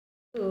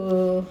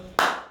Ooh.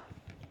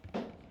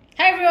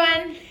 Hi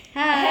everyone.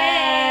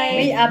 Hi.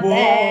 We are Whoa.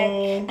 back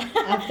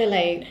after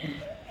like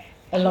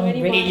a long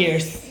Many break. months. 8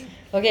 years.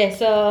 Okay,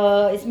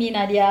 so it's me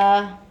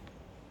Nadia.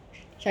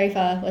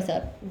 Sharifah, what's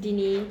up?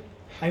 Dini.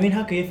 I mean,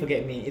 how can you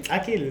forget me? It's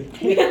Akil.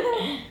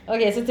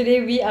 Okay, so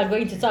today we are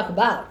going to talk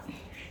about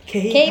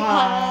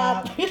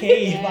K-pop.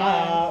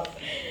 K-pop.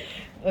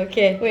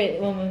 Okay. Wait,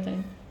 one more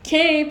time.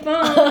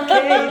 K-pop.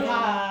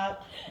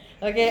 K-pop.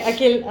 Okay,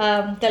 Akil,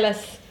 tell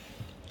us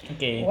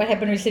Okay. what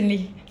happened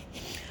recently.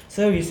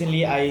 So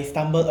recently, I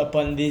stumbled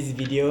upon this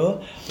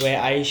video where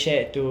I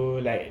shared to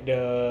like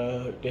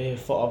the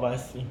four of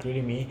us,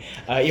 including me.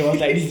 It was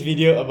like this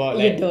video about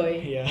like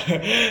Yadoy. yeah,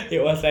 it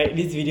was like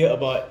this video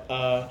about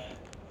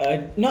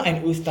not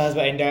an ustaz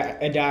but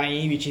a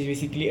dai, which is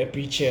basically a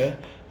preacher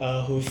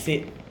who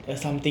said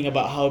something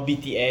about how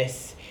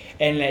BTS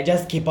and like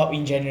just K-pop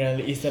in general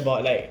is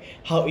about like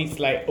how it's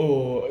like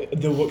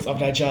the works of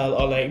Dajjal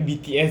or like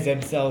BTS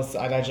themselves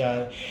are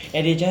Dajjal,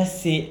 and they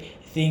just said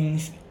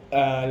things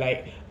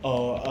like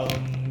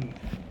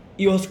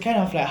it was kind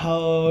of like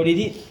how they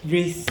did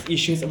raise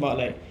issues about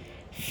like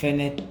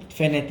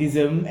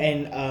fanatism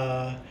and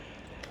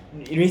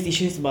raise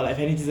issues about like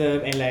fanatism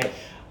and like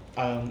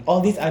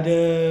all these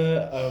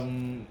other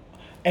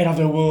end of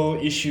the world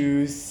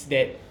issues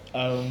that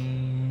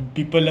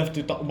people love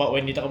to talk about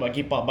when they talk about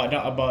K-pop, but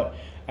not about,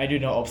 I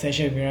don't know,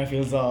 obsession with Mira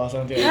Filza or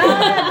something like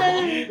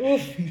that.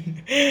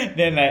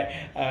 Then like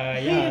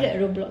Yeah. That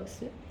yeah.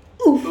 Roblox. Yeah.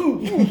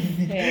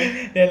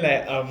 Then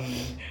like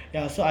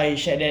yeah, so I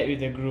shared that with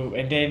the group,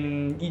 and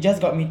then it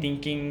just got me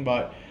thinking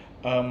about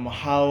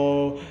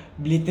how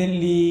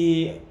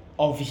blatantly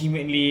or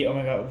vehemently, oh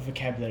my god,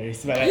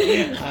 vocabularies, but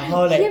like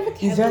how like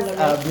it's just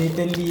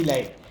blatantly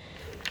like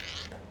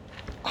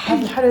how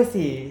do I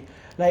say,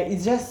 like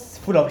it's just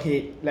full of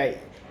hate, like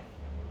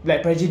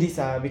prejudice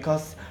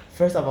because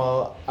first of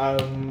all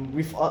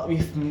with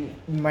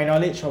my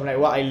knowledge from like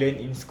what I learned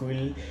in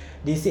school,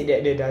 they said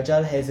that the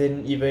Dajjal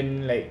hasn't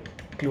even like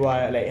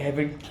keluar, like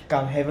haven't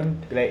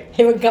like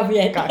Haven't come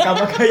yet. come ya.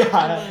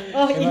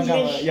 Oh, Haven't come,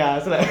 English. yeah,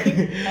 so like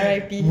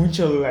R.I.P.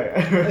 muncul like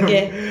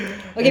Okay.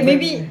 Okay, And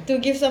maybe to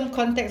give some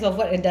context of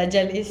what a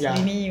Dajjal is, Yeah.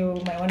 maybe you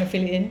might want to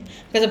fill it in.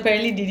 Because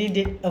apparently Didi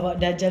did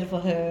about Dajjal for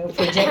her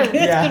project.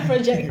 Yeah. School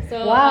project.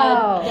 So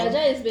Wow.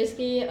 Dajjal is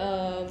basically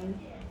a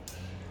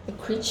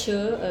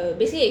creature,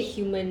 basically a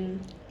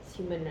human,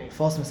 right?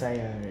 false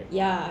messiah, right?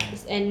 Yeah,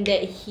 and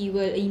that he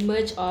will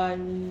emerge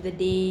on the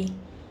day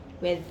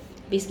when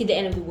basically the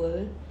end of the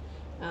world,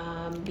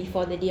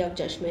 before the day of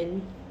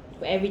judgment,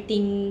 where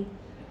everything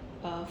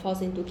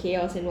falls into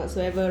chaos and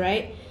whatsoever,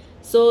 right?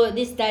 So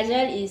this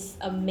Dajjal is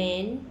a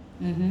man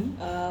Mm-hmm.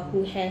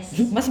 who has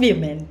Must be a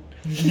man.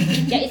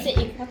 yeah,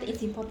 it's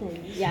important.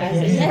 Yeah,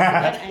 so that's what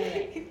I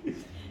like.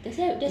 That's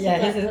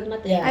Yeah, what he's a-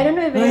 mata. yeah. I don't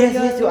know if No, any yes,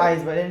 of he has two y'all.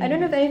 eyes, but then I don't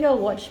know if any of y'all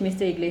watch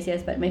Mr.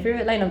 Iglesias, but my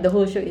favorite line of the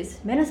whole show is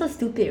 "Men are so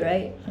stupid,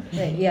 right?"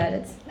 Like, yeah,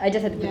 that's. I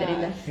just had to put that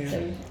in there. Yeah.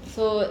 Sorry.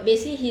 So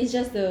basically,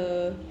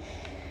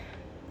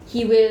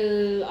 he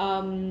will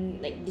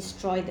like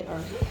destroy the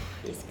earth,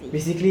 basically.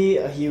 basically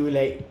he will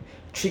like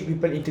trick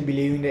people into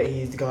believing that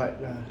he's God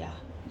lah. Yeah.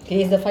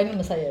 He is the final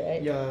Messiah,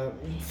 right? Yeah,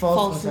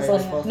 false messiah.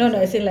 False. False No,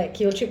 I messiah. say like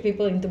he'll trick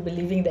people into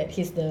believing that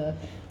he's the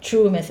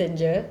true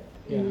messenger.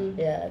 Yeah.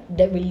 Yeah,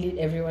 that will lead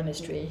everyone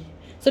astray.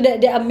 So there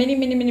are many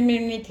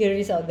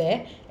theories out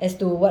there as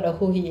to what or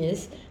who he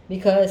is,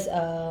 because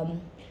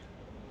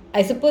I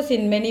suppose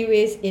in many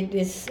ways it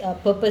is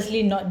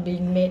purposely not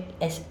being made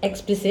as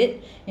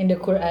explicit in the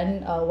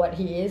Quran what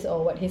he is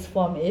or what his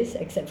form is,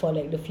 except for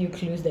like the few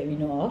clues that we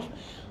know of.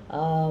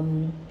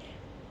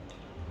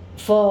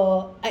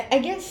 I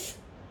guess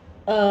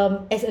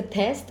as a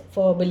test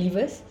for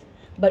believers,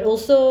 but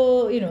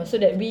also so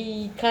that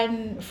we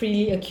can't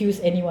freely accuse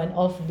anyone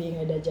of being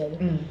a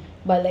Dajjal.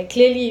 But like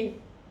clearly,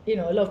 a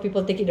lot of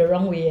people take it the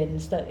wrong way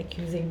and start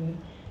accusing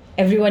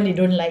everyone they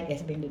don't like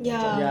as being the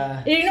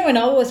Dajjal. Yeah. When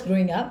I was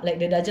growing up, like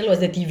the Dajjal was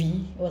the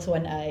TV, was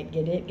one eye.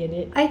 Get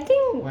it? I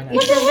think Why not?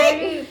 it's a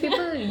very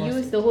people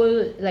use the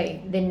whole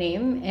like the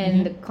name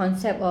and the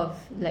concept of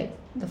like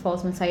the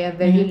false messiah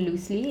very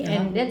loosely,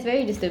 and that's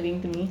very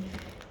disturbing to me.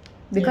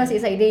 Because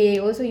it's like they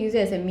also use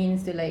it as a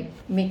means to like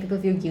make people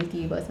feel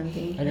guilty about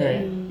something. I know,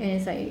 right? And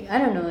it's like, I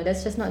don't know,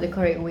 that's just not the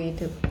correct way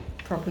to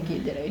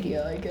propagate that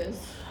idea, I guess.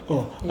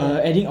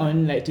 Adding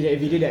on like to that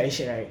video that I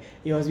shared, right?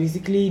 It was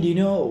basically, do you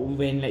know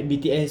when like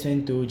BTS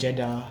went to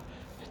Jeddah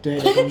to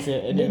have a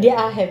concert? and then, They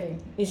are having.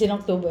 It's in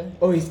October.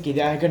 Oh, it's okay.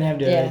 They are gonna have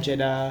the Yeah.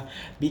 Jeddah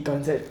big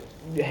concert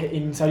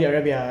in Saudi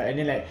Arabia, and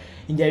then like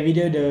in that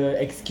video the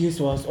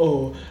excuse was,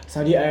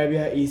 Saudi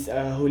Arabia is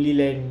a holy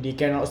land, they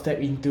cannot step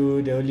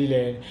into the holy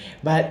land.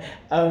 But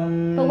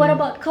But what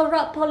about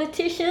corrupt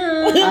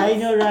politicians?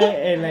 I know,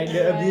 right? And like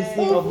the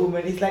abusing of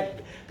women, it's like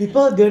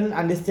people don't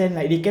understand,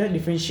 like they cannot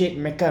differentiate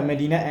Mecca and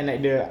Medina and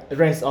like the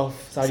rest of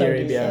Saudi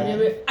Arabia.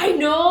 I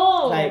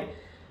know. Like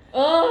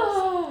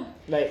Oh.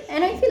 like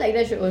And I feel like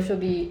that should also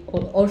be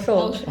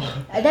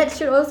that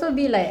should also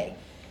be like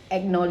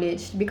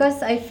acknowledged,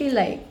 because I feel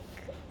like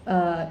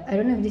I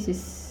don't know if this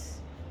is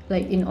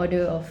like in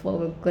order of what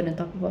we're gonna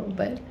talk about,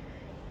 but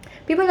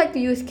people like to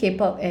use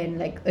K-pop and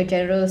like a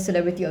general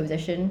celebrity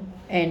obsession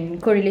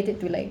and correlate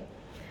it to like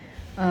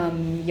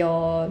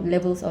your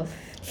levels of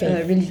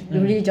Faith.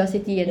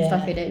 religiosity and Yeah.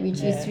 stuff like that,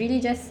 which is Yeah.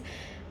 really just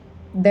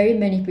very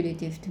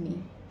manipulative to me.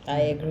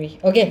 I agree.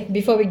 Okay,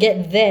 before we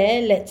get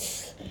there,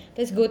 let's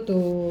go to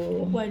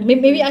One.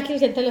 maybe Akil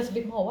can tell us a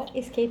bit more. What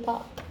is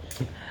K-pop?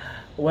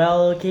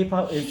 Well,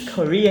 K-pop is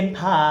Korean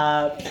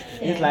pop.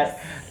 It's like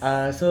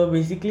so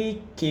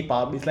basically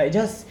K-pop is like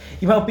just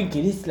in my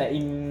opinion, this like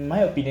in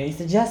my opinion, it's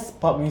just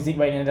pop music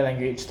but in another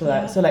language. So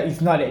Yeah. like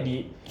it's not that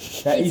deep.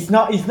 Like it's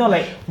not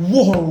like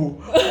whoa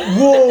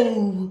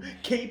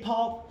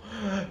K-pop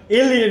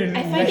alien.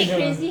 I find like, it no.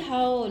 crazy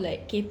how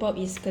like K-pop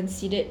is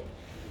considered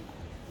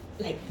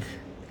like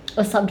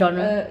A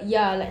subgenre.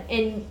 yeah, like,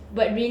 and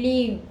but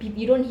really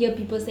you don't hear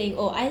people saying,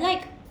 oh, I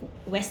like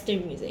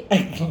Western music.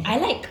 I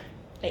like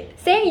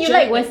Saying you Sure,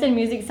 like Western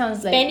music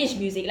sounds like Spanish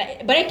music, like,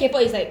 but then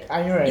K-pop is like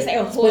I know, right? it's like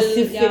a whole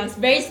Specific. yeah, it's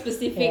very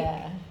specific.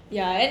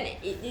 Yeah. And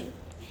it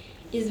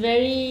is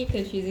very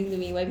confusing to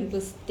me why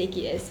people take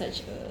it as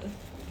such a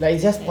Like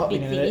it's just like, pop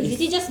big in thing. another. Is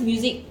it just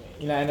music?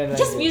 in another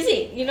Just language.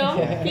 music, you know?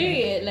 Yeah.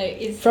 Period. Like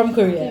it's From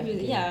Korea.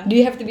 music. Yeah. Do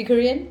you have to be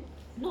Korean?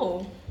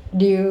 No.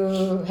 Do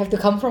you have to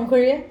come from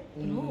Korea?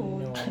 No.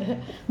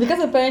 Because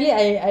apparently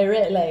I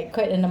read like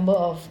quite a number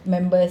of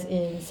members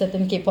in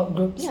certain K-pop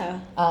groups Yeah.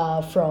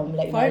 are from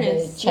like either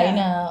Foreigners,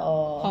 China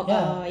or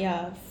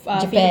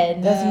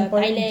Japan. That's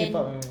important Thailand.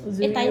 K-pop.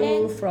 Zuyu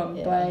Thailand? from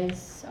Yeah.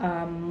 Twice,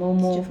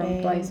 Momo from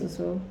Japan. Twice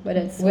also, but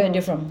that's Where all. are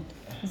they from?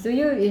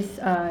 Zuyu is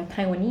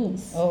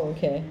Taiwanese. Oh,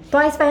 okay.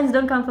 Twice fans,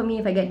 don't come for me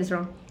if I get this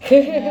wrong.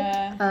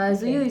 Yeah.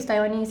 Zuyu is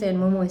Taiwanese and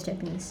Momo is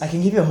Japanese. I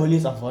can give you a whole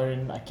list of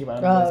foreign K-pop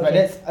Oh, members, but okay.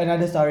 that's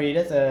another story.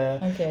 That's a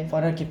Okay.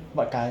 foreign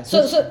K-pop podcast.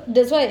 So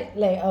that's why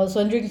like I was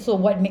wondering, so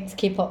what makes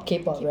K-pop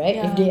K-pop, right?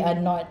 Yeah. If they are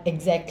not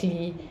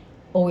exactly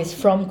always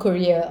from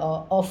Korea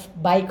or of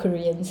by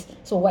Koreans,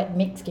 so what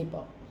makes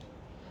K-pop?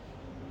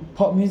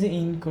 pop music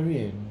in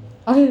Korean.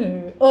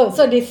 Oh,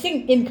 so they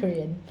sing in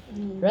Korean,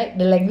 right?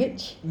 The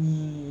language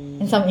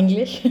and some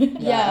English.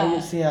 Yeah, I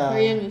would say,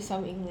 Korean with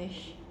some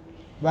English.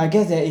 But I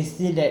guess there is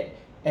still that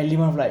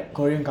element of like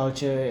Korean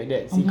culture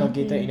that's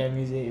inculcated in their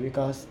music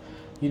because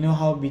you know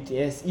how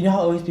BTS, you know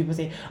how always people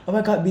say, oh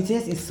my god,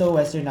 BTS is so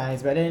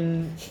westernized, but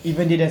then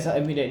even they themselves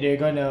admit that they're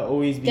gonna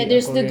always be That a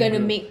they're still Korean gonna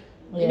group. make.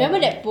 Yeah. Remember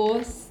that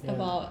post Yeah.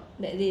 about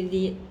that they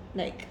did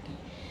like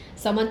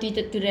someone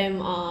tweeted to them,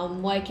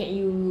 why can't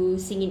you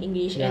sing in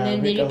English? Yeah, and then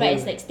they make a replied, whole-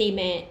 it's like stay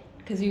mad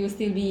because we will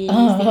still be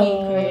Oh. singing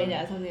in Korean,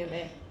 yeah, something like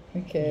that.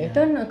 Okay.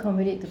 Don't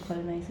accommodate to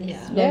colonizers. Yeah.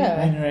 Yeah.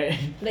 I know, right?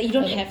 Like you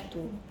don't have to.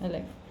 I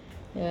like.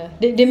 Yeah,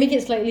 they make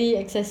it slightly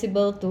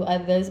accessible to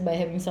others by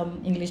having some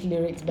English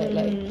lyrics, but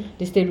like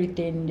they still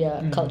retain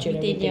their culture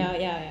and everything.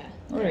 Yeah.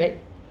 Alright.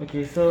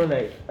 Okay, so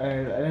like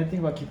another thing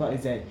about K-pop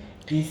is that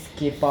this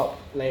K-pop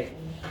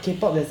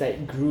there's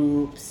like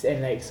groups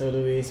and like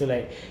soloists. So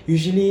like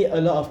usually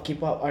a lot of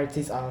K-pop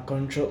artists are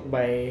controlled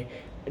by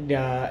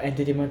their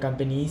entertainment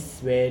companies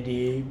where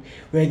they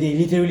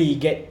literally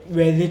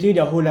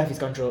their whole life is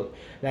controlled.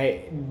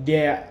 Like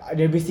they're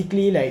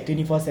basically like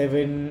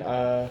 24/7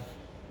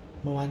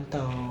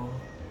 memantau.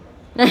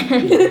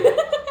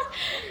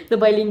 The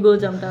bilingual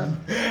jumped out.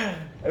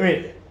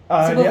 Wait.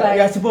 Supervised.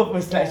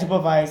 Yeah,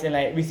 supervised and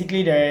like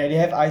basically they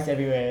have eyes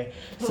everywhere.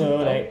 So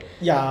like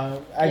yeah,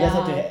 I just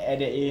have to Yeah.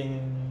 add it in.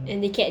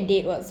 And they can't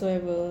date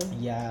whatsoever.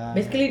 Yeah.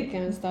 Basically, That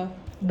kind of stuff.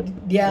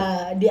 they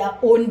are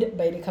owned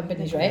by the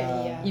companies, right?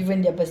 Yeah.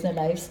 Even their personal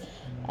lives.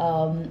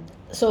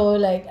 So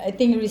like I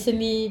think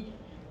recently,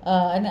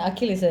 and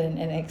Akil is an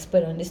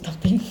expert on this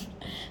topic.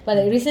 But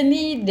like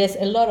recently, there's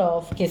a lot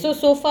of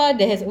so far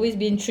there has always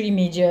been 3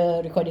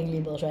 major recording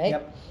labels, right?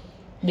 Yep.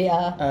 They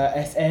are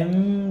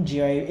SM,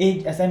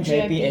 JYP,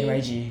 and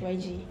YG.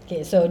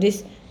 okay. So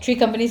these 3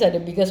 companies are the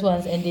biggest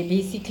ones, and they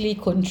basically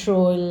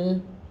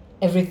control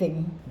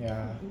everything,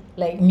 Yeah.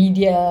 like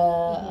media,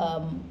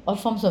 all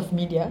forms of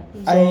media.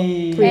 So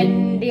I- print,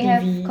 And they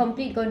have TV.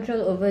 complete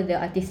control over the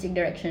artistic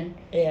direction.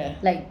 Yeah.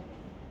 Like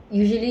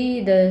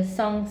usually the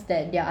songs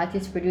that their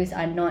artists produce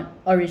are not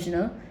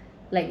original.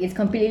 Like it's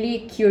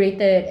completely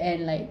curated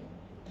and like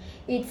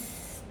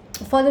it's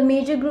for the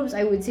major groups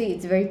I would say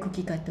it's very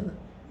cookie cutter.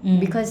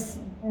 Because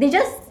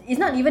it's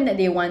not even that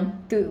they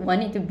want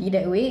it to be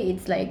that way.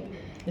 It's like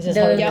It's just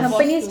how the it is.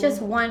 companies Forced to. just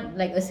want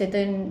like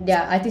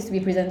their artists to be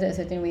presented a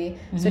certain way.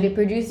 So they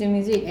produce the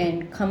music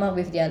and come up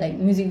with their like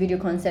music video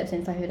concepts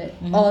and stuff like that.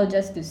 All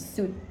just to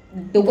suit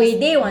the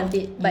way they want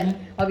it. But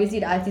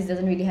obviously the artist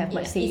doesn't really have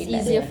much say It's in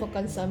that. easier for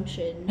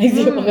consumption.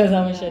 Easier for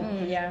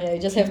consumption. Yeah. Yeah,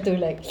 you just have to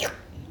like,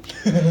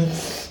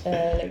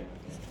 like,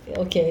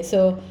 okay.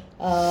 So,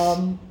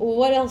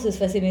 what else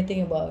is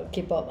fascinating about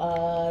K-pop?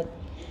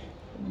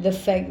 The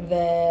fact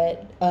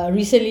that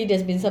recently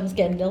there's been some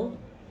scandal.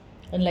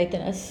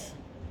 Enlighten us.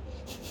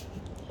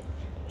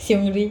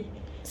 Seungri.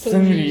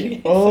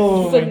 Seungri.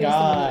 Oh my Seungri,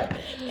 god.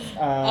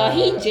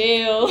 He in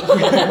jail.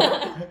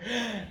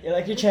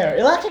 Electric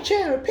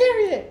chair,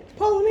 period.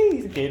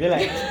 Police. Okay, they're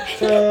like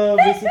so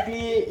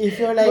basically if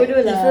you're like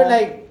Bodoh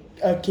lah.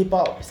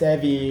 K-pop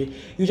savvy,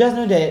 you just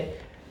know that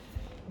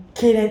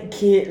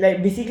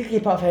like basically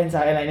K-pop fans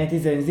are like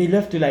netizens. They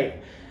love to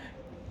like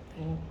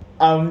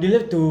they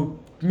love to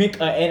make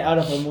an ant out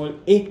of a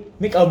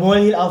make a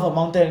molehill out of a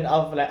mountain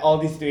out of like all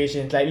these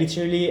situations. Like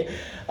literally,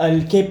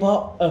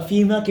 a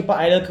female K-pop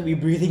idol could be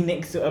breathing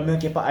next to a male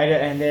K-pop idol,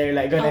 and they're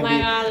like gonna Oh my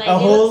be God, like, a they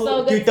whole look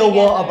so good Twitter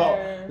war together.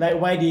 about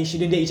like why they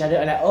shouldn't date each other,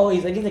 and like, oh,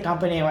 it's against the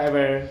company and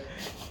whatever.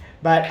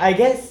 But I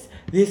guess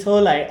this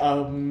whole like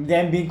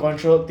them being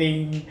controlled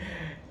thing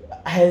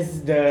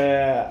has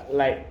the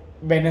like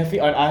benefit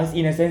on us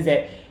in a sense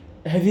that,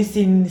 have you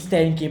seen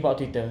Stan K-pop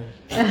Twitter?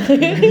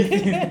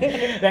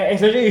 Like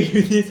especially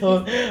with this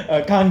whole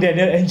Kang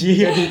Daniel and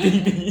Jihyo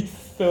dating thing.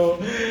 So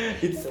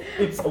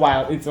it's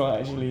wild. It's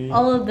wild actually.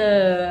 All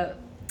the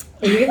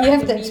You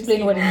have to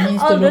explain what it means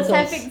to all the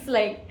locals. topics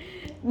like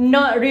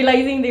not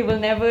realizing they will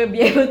never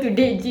be able to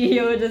date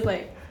Jihyo, just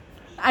like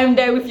I'm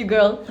there with you,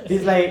 girl.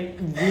 It's like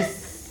this.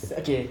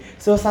 Okay,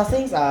 so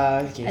sasings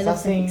are okay. I love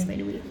Sasing. topics, by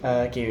the way.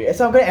 Okay,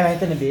 so I'm gonna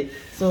enlighten a bit.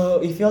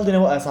 So if you all don't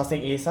know what a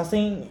sasing is,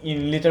 sasing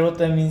in literal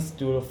term means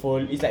to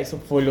follow. It's like so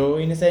follow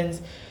in a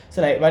sense.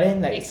 So like, but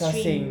then like Extreme.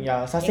 sasing,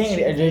 yeah, sasing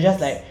Extreme they're just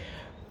fans.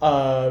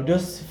 like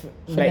those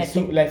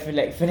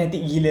like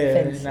fanatic gila,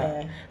 Fans,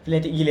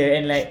 fanatic gila,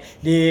 and like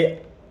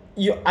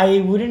I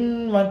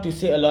wouldn't want to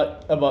say a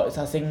lot about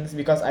sasings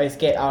because I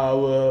scared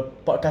our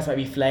podcast might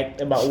be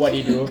flagged about what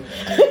they do.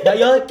 But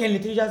y'all can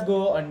literally just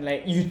go on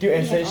like YouTube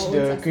and We have search our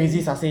the own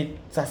crazy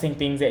sasing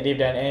things that they've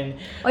done, and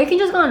Or you can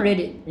just go on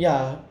Reddit.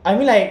 yeah, I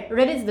mean like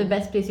Reddit's the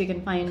best place you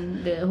can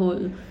find the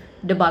whole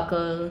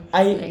debacle.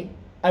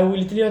 I would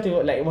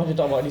literally want to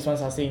talk about this one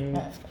sasing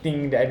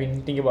thing that I've been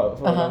thinking about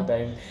for a long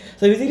time.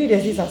 So basically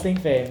there's this sasing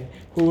fan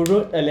who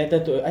wrote a letter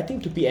to I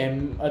think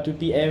 2PM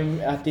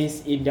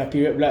artist in their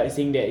period blood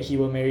saying that he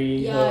will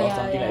marry Yeah, her or yeah,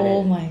 something yeah. like that.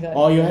 Oh my god.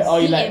 Or you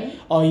like PM?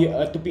 or you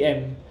 2PM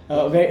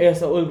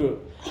it's an old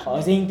group.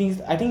 Saying things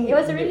I think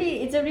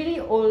it's a really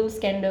old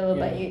scandal,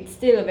 but Yeah. it's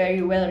still a very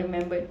well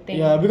remembered thing.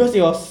 yeah, because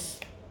it was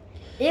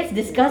It's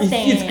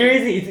disgusting. it's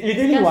crazy. It's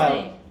literally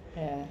wild.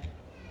 Yeah.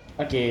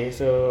 Okay,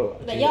 so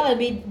Like y'all will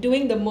be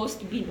doing the most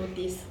to be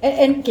noticed.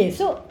 And okay,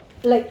 so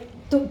like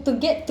to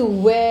get to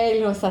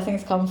where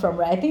sasings come from,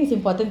 right? I think it's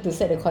important to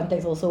set the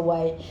context also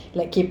why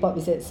like K-pop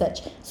is as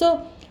such.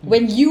 So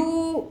when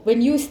you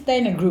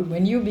stand a group,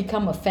 when you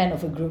become a fan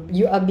of a group,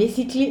 you are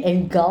basically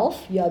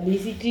engulfed. You are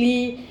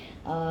basically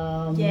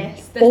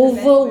Yes, that's the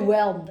best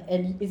overwhelmed,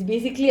 and it's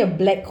basically a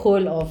black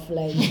hole of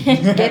like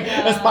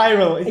a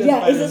spiral. It's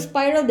it's a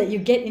spiral that you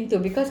get into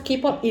because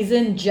K-pop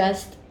isn't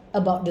just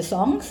about the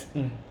songs.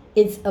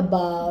 It's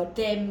about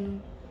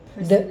Them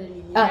the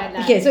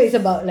personally. okay, so it's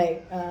about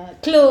like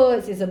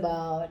clothes, it's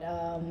about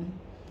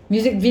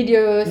music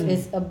videos,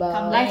 it's about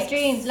Come Live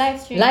streams.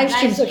 live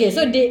streams. Okay,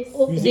 so they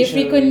Music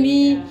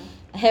frequently yeah.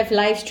 have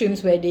live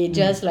streams where they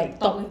just like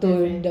talk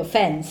to the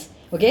fans.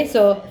 Okay,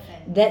 so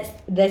that's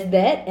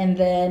that, and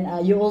then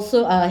you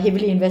also are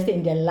heavily invested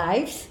in their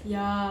lives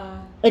Yeah.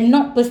 and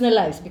not personal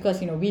lives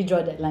because we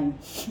draw that line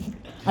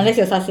unless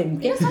you're sassing.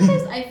 Okay. Because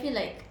sometimes I feel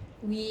like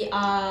we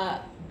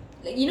are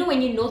like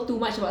when you know too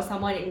much about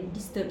someone and it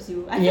disturbs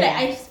you.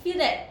 I feel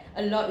that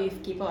a lot with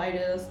K-pop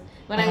idols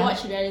when I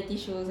watch reality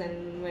shows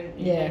and when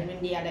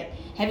they are like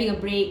having a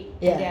break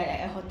and they are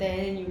at a hotel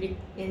and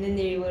and then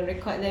they will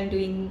record them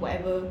doing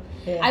whatever.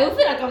 Yeah. I will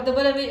feel uncomfortable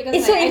a bit because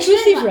It's so like,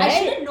 intrusive, I right?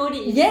 shouldn't know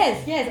this.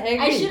 Yes, I agree.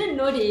 I shouldn't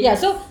know this. Yeah,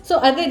 so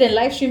other than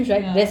live streams,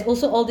 right, Yeah. there's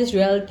also all these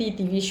reality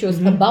TV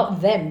shows about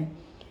them.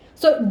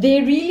 So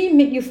they really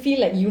make you feel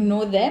like you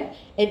know them,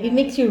 and it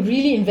makes you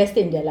really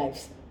invested in their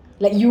lives.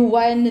 Like you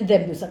want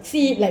them to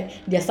succeed, like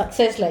their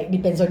success like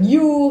depends on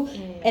you,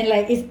 and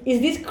like it's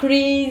this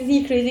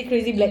crazy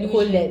black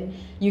hole that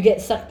you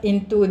get sucked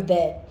into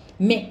that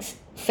makes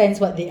fans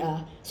what they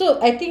are.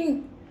 So I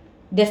think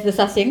there's the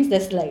sassings,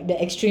 there's like the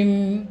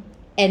extreme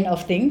end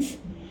of things,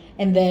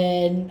 and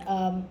then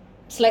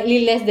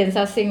slightly less than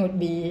sassing would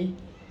be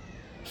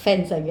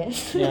fans, I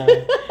guess. Yeah.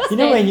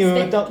 When you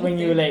Stand when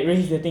you like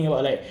raise the thing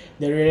about like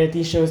the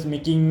reality shows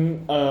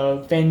making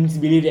fans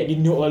believe that they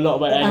know a lot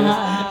about others,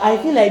 I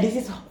feel like this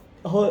is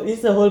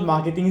a whole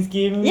marketing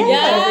scheme. Yeah,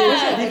 for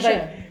sure, It's for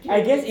like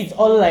I guess it's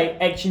all like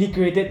actually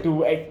created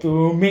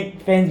to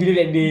make fans believe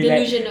that they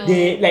Delusional.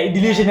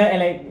 delusional and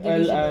like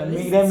Delusional. make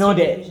It's them know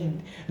that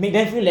delusion. make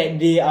them feel like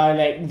they are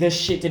like the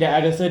shit to the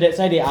others. So that's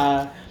why they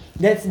are.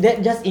 That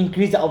just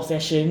increase the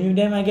obsession with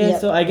them, I guess.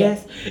 Yep, So I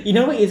guess in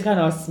a way it's kind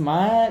of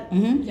smart,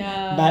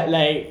 Yeah. but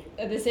like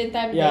at the same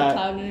time, Yeah. the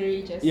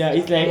clownery just. yeah,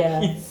 it's like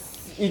Yeah.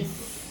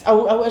 it's I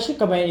would actually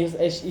combine it's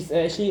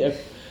actually a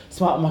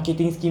smart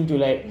marketing scheme to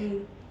like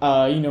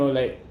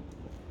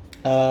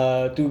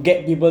to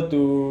get people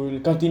to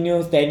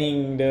continue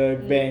standing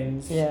the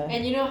bands. Yeah.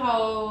 And you know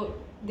how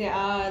there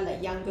are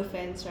like younger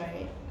fans,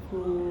 right?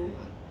 Who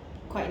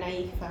quite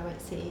naive, if I might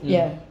say.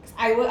 Yeah. 'Cause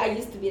I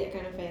used to be that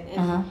kind of fan,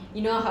 and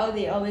you know how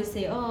they always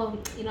say, oh,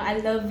 I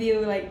love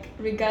you, like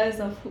regardless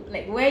of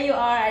like where you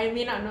are, I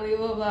may not know you,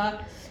 blah blah.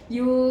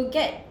 You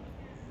get,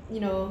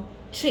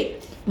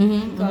 tricked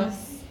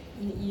because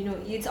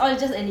it's all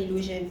just an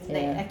illusion.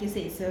 Yeah. Like you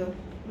say, it's a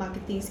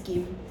marketing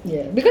scheme.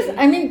 Yeah, because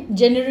I mean,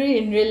 generally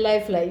in real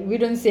life, like we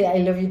don't say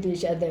 "I love you" to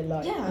each other a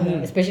lot. Yeah. You know,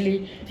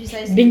 especially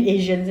Precisely. being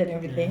Asians and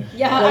everything.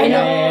 Yeah, Like, I you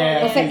know,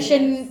 know.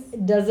 affection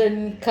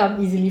doesn't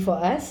come easily for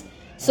us.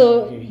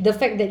 So I agree. the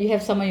fact that you have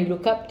someone you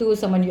look up to,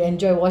 someone you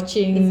enjoy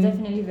watching, It's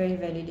definitely very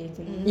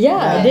validating. yeah,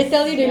 Yes. they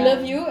tell you they Yeah.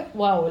 love you.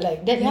 Wow,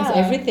 like that means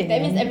Yeah, everything.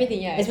 that means man.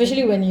 everything, yeah.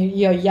 Especially when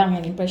you're young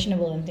and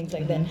impressionable and things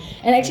like that.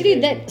 And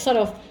actually, that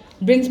sort of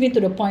brings me to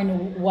the point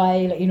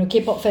why, like, you know,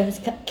 K-pop fans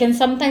can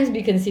sometimes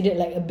be considered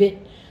like a bit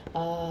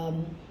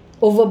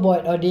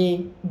overboard, or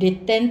they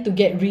tend to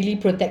get really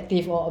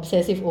protective or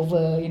obsessive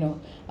over, you know,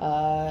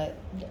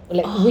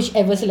 like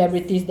whichever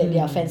celebrities that they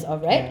are fans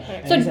of, right?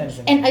 Yeah, So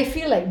understand. and I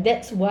feel like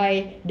that's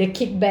why the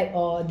kickback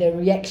or the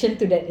reaction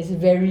to that is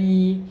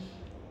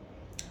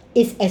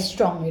as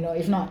strong, you know,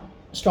 if not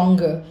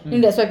stronger.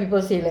 You know, that's why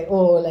people say like,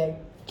 oh, like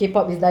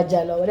K-pop is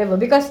dajjal or whatever,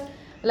 because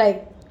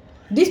like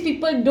these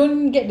people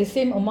don't get the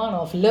same amount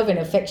of love and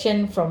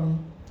affection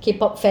from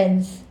K-pop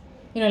fans.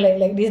 You know,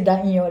 like this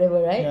Dai or whatever,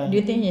 right? Yeah. Do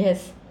you think he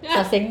has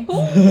Saseng? Do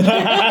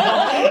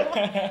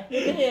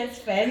you think he has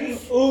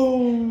fans?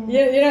 Ooh.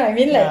 You know what I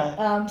mean? Like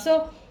Yeah.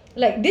 so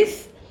like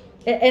this,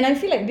 and I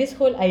feel like this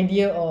whole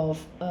idea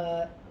of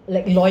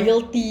like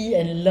loyalty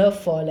and love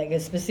for like a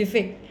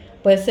specific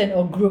person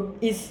or group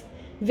is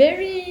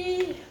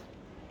very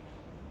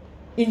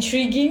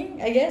intriguing,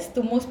 I guess,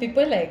 to most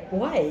people. Like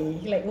why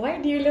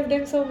do you love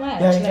them so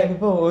much? Yeah, it's like Like,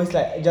 people always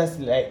like just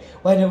like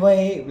why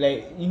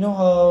like you know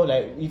how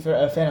like if you're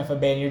a fan of a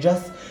band you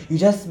just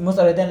most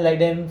of the time like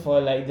them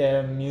for like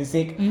their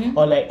music Mhm.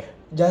 or like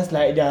just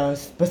like their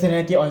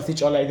personality on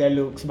stage or like their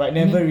looks, but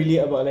never really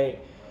about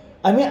like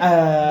I mean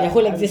Their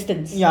whole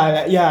existence. Yeah,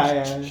 like, yeah.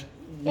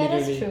 Yeah,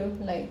 that's Literally. true.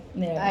 Like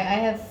Yeah. I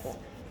have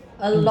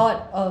a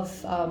lot of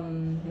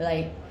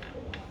like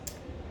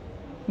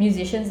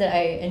musicians that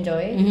I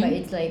enjoy, Mhm. but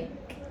it's like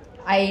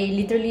I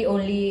literally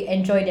only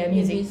enjoy their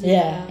music.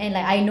 Yeah. And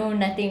like I know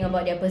nothing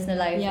about their personal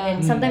life, Yeah.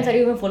 and sometimes I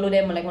don't even follow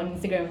them like on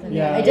Instagram or something.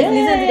 Yeah. I just Yeah,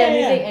 listen to their yeah,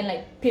 music yeah. and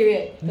like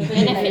period.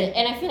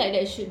 And I feel like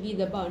that should be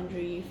the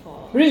boundary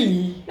for.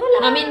 Really? No lah.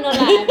 I mean, no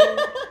lah.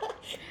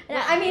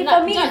 I mean,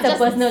 not- for me, not it's a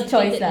just personal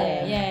choice situated lah.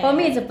 there, yeah. For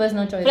me, it's a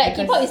personal choice. But like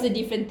because- K-pop is a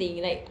different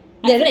thing. Like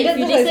I Yeah, feel like that's if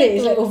you what I say. listen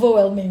It's to like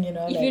overwhelming, you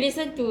know. if like, you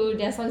listen to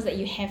their songs, that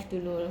you have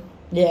to know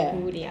yeah,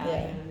 who they are.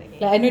 yeah. You know,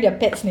 like, Like I know their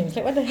pets' names.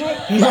 Like what the heck?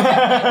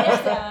 yes,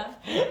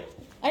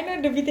 I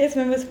know the BTS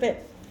members' pet,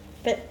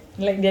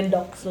 like their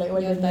dogs. Like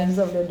what Yeah, the names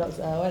of their dogs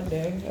are. What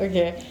the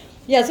okay?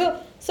 Yeah. So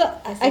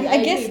I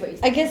guess agree, but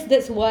it's- I guess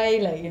that's why,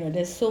 like, you know,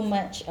 there's so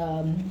much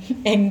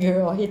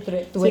anger or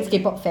hatred towards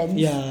K-pop fans.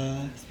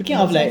 Yeah. Speaking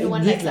of like no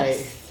one this likes like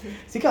us.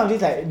 speaking of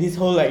this like this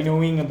whole like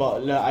knowing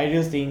about the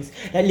idols things,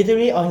 like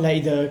literally on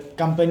like the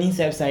company's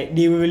website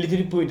they will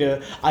literally put the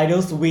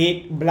idols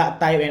weight, blood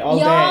type and all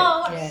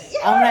that. Yes.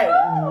 I'm like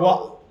what?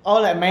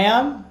 Oh like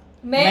ma'am?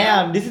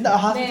 Ma'am, this is the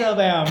hospital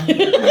ma'am.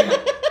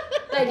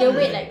 Like they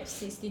weigh like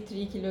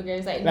 63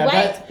 kilograms. Like Like,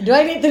 why? but- Do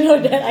I need to know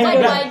that? I What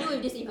do don't. I do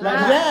with this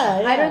information? Like,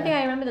 Yeah, I don't yeah. think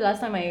I remember the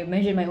last time I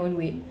measured my own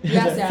weight.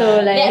 Yes,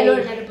 So, like- let alone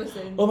another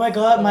person. Oh my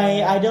god,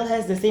 my idol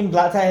has the same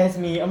blood type as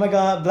me. Oh my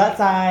god, blood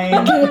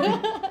sign.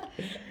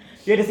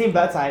 You're the same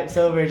blood type,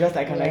 so we're just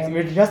like connecting.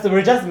 Yeah.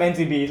 We're just meant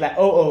to be like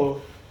oh.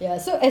 Yeah,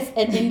 so as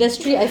an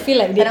industry, I feel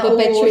like they Kadang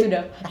perpetuate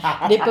sudah.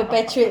 they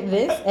perpetuate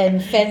this,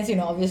 and fans, you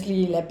know,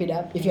 obviously lap it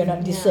up if you're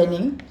not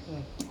discerning.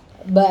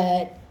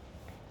 But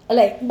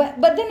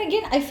but then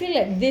again, I feel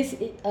like this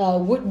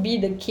would be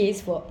the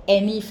case for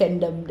any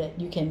fandom that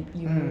you find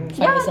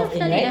Yeah, yourself in,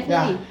 definitely, right?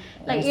 definitely.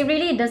 Yeah. Like it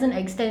really doesn't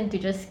extend to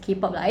just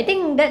K-pop lah. I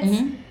think that's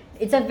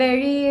it's a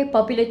very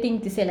popular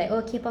thing to say like,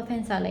 oh, K-pop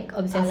fans are like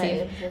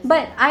obsessive. obsessive.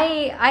 But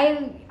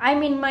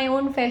I'm in my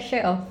own fair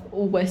share of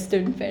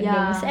Western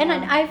fandoms, Yeah. and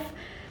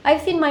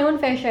I've seen my own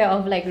fair share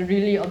of like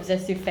really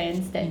obsessive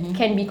fans that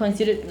can be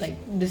considered like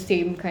the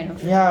same kind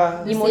of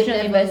Yeah. The same emotional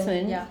level,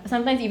 investment. yeah.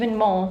 Sometimes even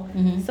more.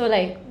 Mhm. So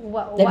like,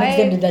 That makes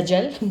them why? the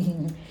Dajjal.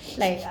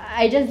 Like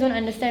I just don't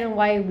understand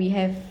why we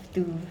have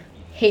to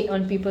hate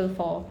on people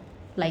for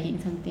liking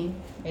something.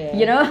 Yeah.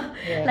 You know,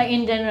 Yeah. like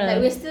in general.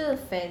 Like we're still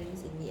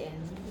fans in the end.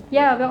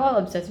 Yeah, we're all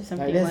obsessed with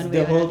something. Like that's one way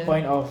the or whole another.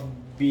 point of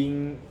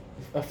being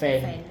a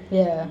fan. Fan.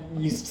 Yeah.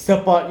 You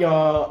support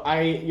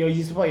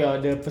you support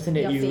the person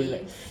that Your you face.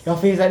 like. Your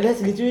face, like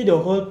that's literally the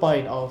whole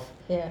point of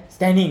Yeah.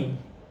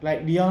 standing.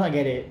 Like do y'all not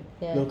get it?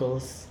 Yeah.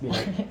 Locals. Be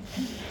like,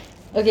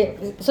 Okay,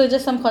 so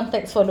just some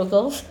context for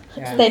locals.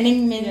 Yeah.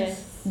 Standing means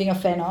Yes. being a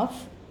fan of.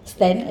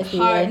 Stan,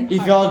 S-T-A-N.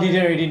 if y'all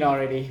didn't already know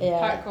already. Yeah.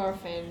 Hardcore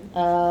fan.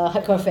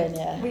 Hardcore fan,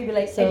 yeah. We be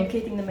like So-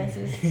 educating the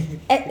masses.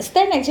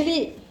 Stan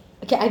actually,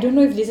 okay, I don't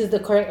know if this is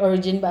the correct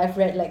origin, but I've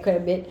read like quite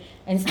a bit.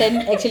 And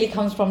Stan actually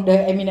comes from the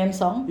Eminem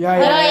song. Yeah,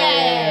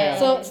 yeah.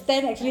 So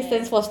Stan actually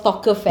stands for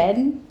stalker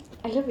fan.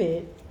 I love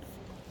it.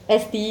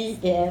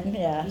 S-T-A-N,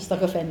 yeah,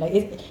 stalker fan. Like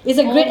it's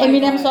a Oh great my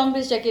Eminem God. song.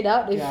 Please check it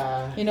out. If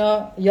Yeah. you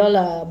know y'all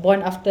are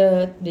born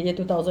after the year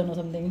 2000 or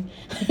something.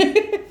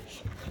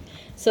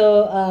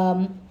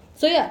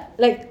 So yeah,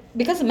 like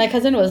because my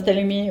cousin was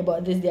telling me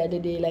about this the other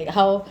day, like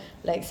how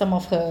like some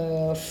of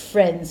her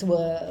friends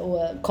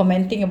were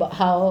commenting about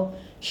how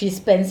she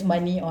spends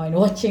money on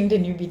watching the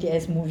new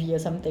BTS movie or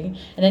something,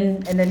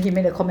 and then he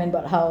made a comment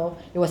about how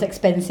it was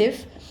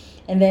expensive.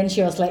 And then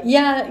she was like,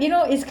 yeah,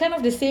 it's kind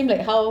of the same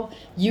like how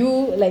you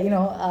like,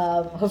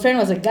 her friend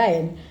was a guy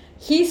and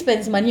he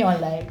spends money on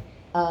like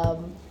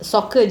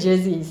soccer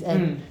jerseys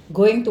and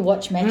going to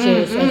watch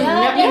matches and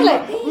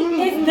like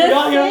it's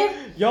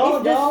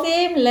the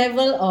same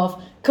level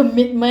of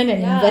commitment and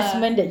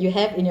investment that you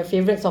have in your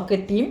favorite soccer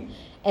team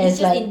as It's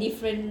just like in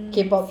different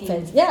K-pop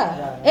fields. fans.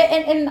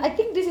 And I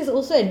think this is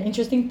also an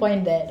interesting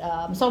point that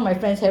some of my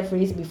friends have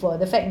raised before,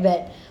 the fact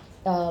that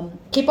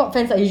K-pop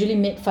fans are usually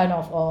made fun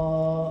of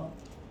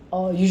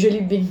or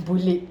usually being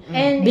bullied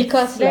And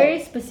because it's very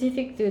like,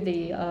 specific to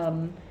the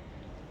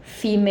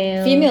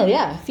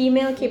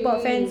female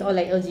K-pop fans or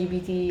like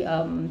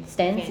LGBT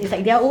stands. It's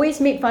like they are always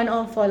made fun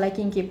of for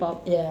liking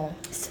K-pop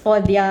for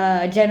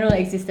their general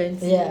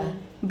existence.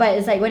 But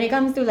it's like when it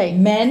comes to like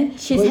men,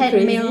 she's had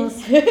crazy. males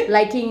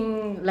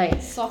liking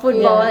like Soccer.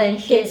 football and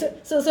Okay,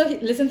 shit. so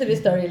listen to this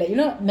story. Like,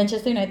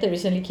 Manchester United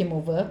recently came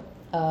over,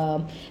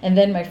 and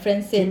then my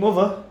friend said, Came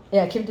over?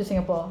 yeah, came to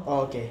Singapore. Oh,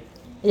 okay.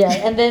 Yeah,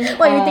 and then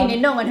What do you think? They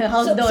knock on her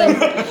house so- door.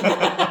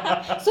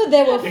 so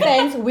there were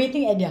fans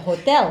waiting at their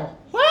hotel.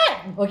 What?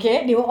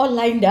 Okay, they were all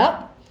lined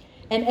up.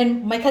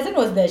 And my cousin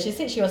was there. She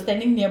said she was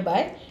standing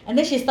nearby, and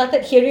then she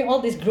started hearing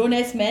all these grown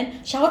ass men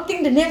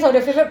shouting the names of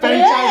their favorite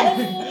players.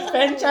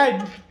 Fan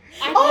Chan.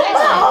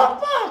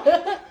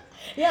 Opa!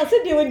 Yeah, so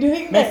they were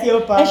doing that. Messi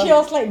Opa. And she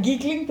was like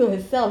giggling to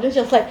herself. Then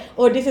she was like,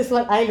 oh, this is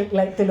what I look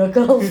like to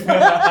locals.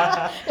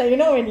 Like,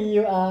 when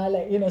you are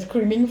like,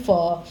 screaming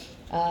for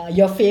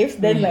your faves,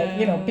 then like,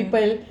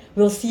 people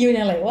will see you and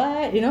you're like,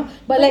 what?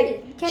 But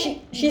like,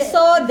 she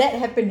saw that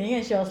happening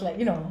and she was like,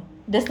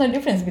 there's no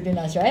difference between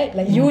us, right?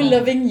 Like you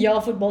loving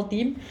your football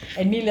team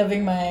and me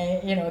loving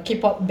my,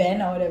 K-pop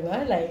band or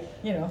whatever. Like,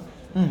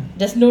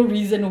 there's no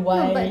reason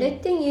why. No, but the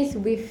thing is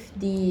with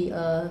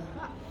the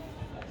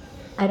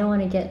I don't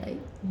want to get like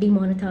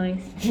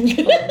demonetized.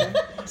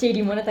 Say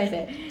demonetized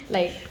that.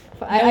 Like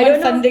I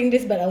don't funding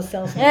this but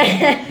ourselves.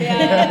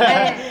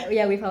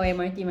 yeah, with our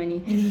MRT money.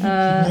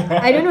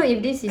 I don't know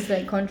if this is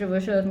like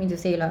controversial of me to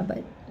say lah,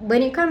 but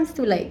when it comes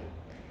to like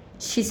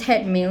she's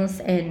had males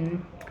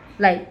and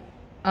like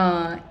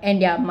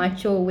and their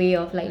macho way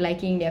of like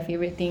liking their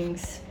favorite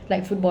things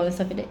like football and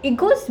stuff like that, it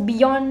goes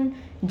beyond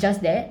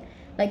just that.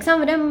 Like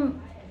some of them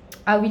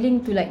are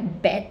willing to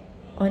like bet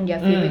on their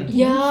favorite teams.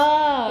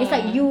 Yeah. It's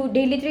like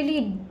they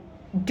literally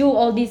do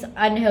all these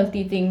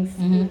unhealthy things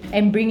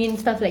and bring in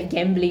stuff like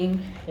gambling.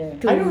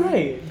 To, I know,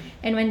 right?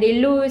 And when they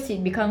lose,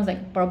 it becomes like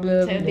a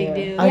problem. It's a big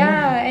deal.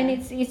 Yeah, and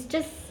it's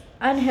just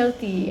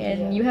unhealthy,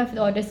 and you have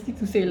the audacity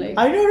to say like.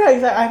 I know, right?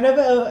 It's like I've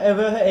never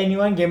ever heard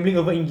anyone gambling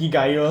over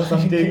Inkigayo or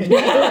something.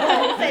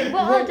 It's like we're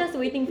all just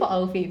waiting for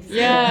our faves.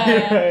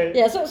 Yeah. Right.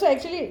 Yeah, so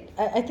actually,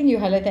 I think you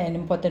highlighted an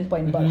important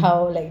point about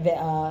how like there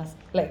are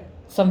like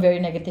some very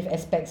negative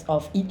aspects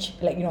of each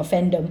like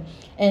fandom,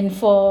 and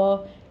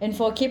for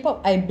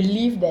K-pop, I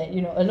believe that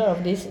a lot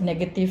of these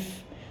negative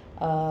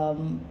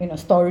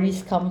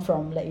stories come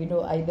from like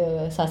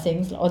either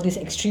sasaengs, all these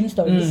extreme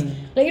stories,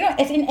 like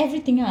as in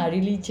everything,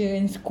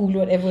 religion, school,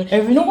 whatever.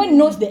 No one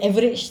knows the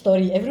average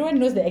story. Everyone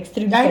knows the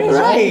extreme I know,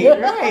 stories,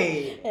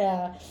 right?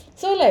 Yeah.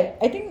 So like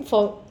I think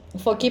for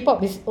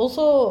K-pop is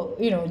also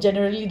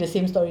generally the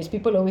same stories.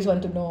 People always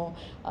want to know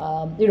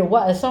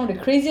what are some of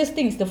the craziest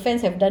things the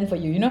fans have done for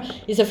you.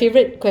 It's a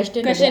favorite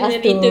question that they ask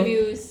in to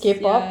interviews.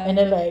 K-pop, Yeah. and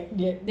then like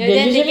they're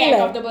Then usually they get like,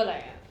 comfortable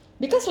like.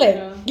 because like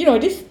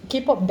these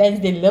K-pop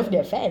bands, they love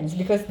their fans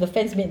because the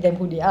fans made them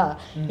who they are,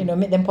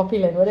 made them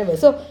popular and whatever.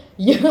 So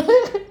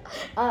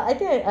I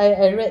think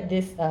I read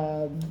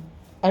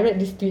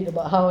this tweet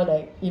about how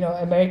like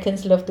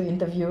Americans love to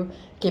interview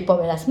K-pop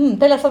and ask,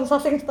 tell us some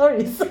sasaeng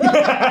stories.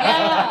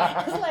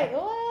 Yeah. It's like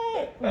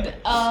what?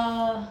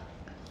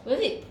 Was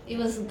it? It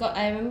was God.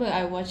 I remember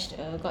I watched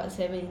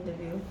GOT7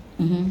 interview.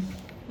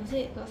 Was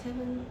it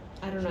GOT7?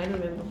 I don't know. I don't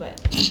remember, but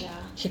yeah.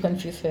 She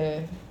confused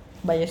her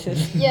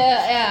biases.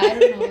 Yeah, I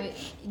don't know.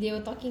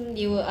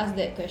 They were asked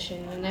that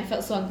question, and I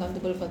felt so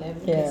uncomfortable for them.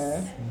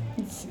 Yeah,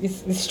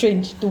 it's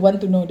strange to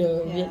want to know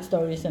the Yeah. weird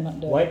stories and not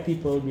the White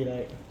people be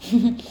like,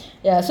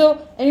 Yeah.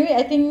 So anyway,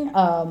 I think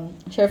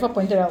Sharifah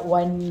pointed out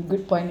one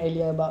good point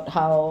earlier about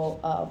how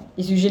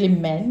it's usually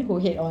men who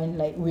hate on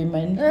like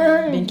women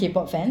being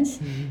K-pop fans,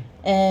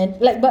 and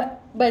like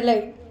but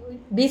like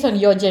based on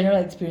your general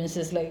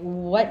experiences, like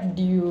what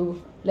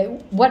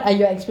are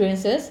your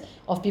experiences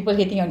of people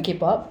hating on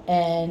K-pop,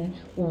 and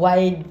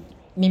why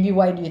do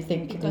you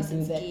think Because they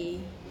do it's that? gay.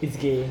 it's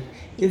gay.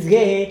 It's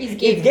gay. It's gay.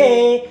 It's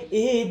gay.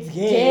 It's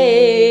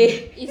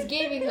gay. It's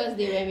gay because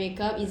they wear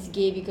makeup. It's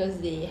gay because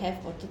they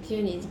have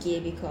autotune. It's gay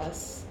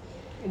because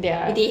the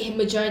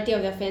majority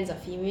of their fans are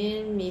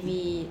female.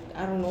 Maybe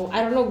I don't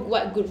know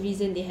what good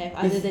reason they have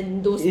other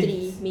than those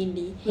three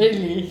mainly.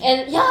 Really?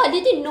 And yeah, they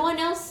think no one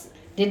else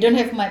They don't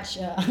have much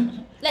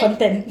like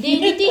content.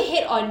 they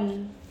hate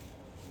on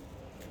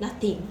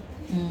nothing.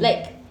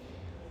 Like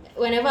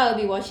whenever I'll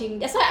be watching,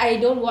 that's why I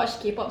don't watch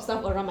K-pop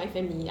stuff around my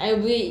family.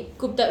 I'll be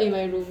cooped up in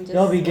my room. Just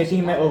You'll be watching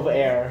getting mad all. over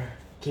air.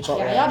 K-pop.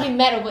 Yeah, right? y'all be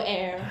mad over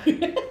air.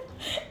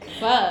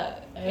 Fuck.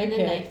 And then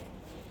Okay.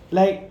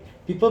 Like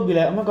people be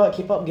like, oh my god,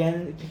 K-pop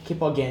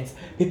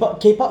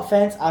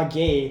fans are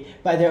gay,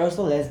 but they're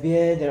also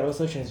lesbian, they're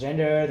also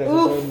transgender, there's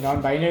also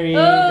non-binary,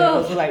 they're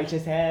also like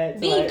cishet.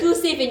 be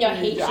inclusive in your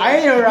hatred.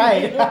 I know,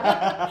 right?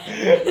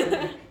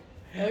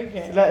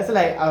 Okay.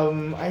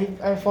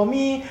 I for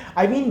me,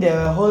 I mean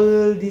the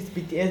whole this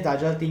BTS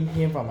Dajjal thing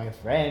came from my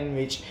friend,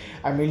 which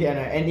I'm really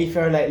annoyed. And if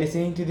you're like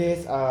listening to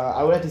this,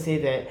 I would like to say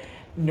that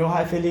no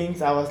hard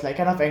feelings. I was like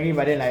kind of angry,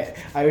 but then like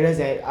I realized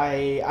that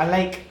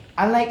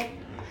unlike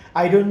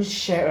I don't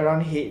share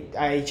around hate.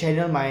 I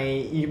channel my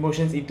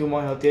emotions into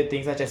more healthier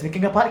things, such as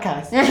making a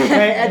podcast where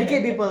I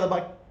educate people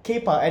about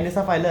K-pop and the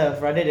stuff I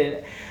love, rather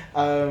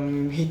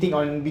than hating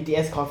on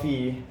BTS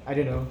coffee. I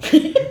don't know.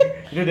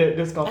 You know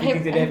those coffee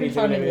things that they have in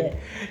found it 7-Eleven.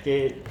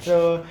 Okay,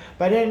 so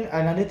but then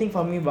another thing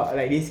for me about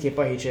like this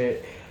K-pop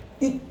hatred,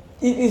 it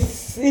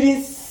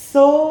is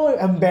so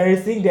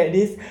embarrassing that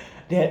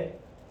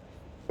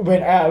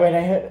when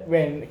I heard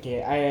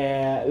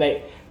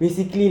like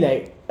basically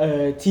like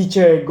a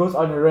teacher goes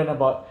on a rant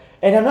about,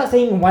 and I'm not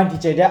saying one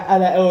teacher, there are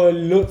like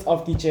loads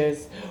of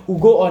teachers who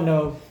go on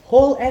a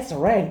whole ass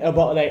rant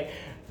about like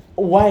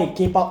why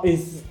K-pop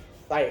is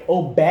like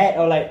bad,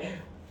 or like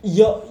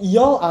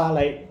y'all are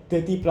like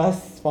 30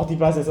 plus 40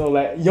 plus years old,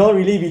 like y'all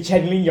really be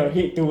channeling your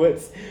hate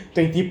towards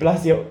 20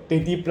 plus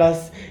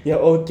year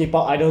old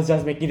K-pop idols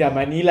just making their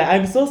money. Like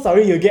I'm so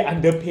sorry you get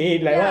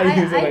underpaid, like what are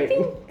you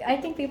so I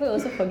think people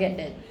also forget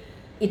that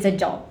it's a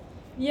job.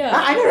 Yeah.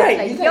 I know, right?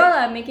 Like It's y'all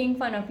are making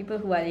fun of people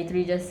who are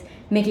literally just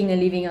making a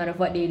living out of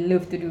what they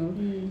love to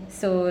do.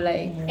 So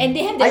like, And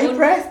they have Are their you own.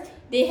 impressed?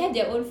 They have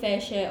their own fair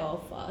share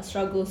of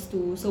struggles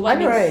too. So I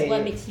know, right?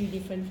 what makes you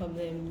different from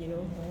them? You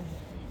know.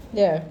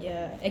 Yeah.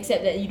 Yeah.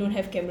 Except that you don't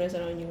have cameras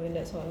around you, and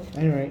that's all.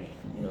 I know, right?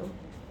 You know.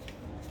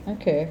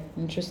 Okay.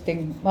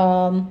 Interesting.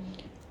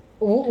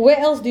 Where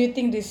else do you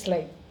think this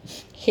like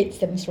hate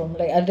stems from?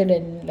 Like other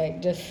than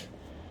like just.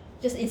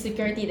 Just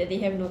insecurity that they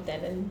have no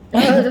talent.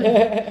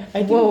 I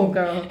think, whoa,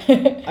 girl.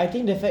 I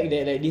think the fact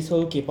that like this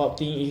whole K-pop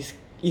thing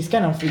is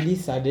kind of really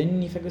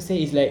sudden, if I could say.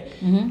 It's like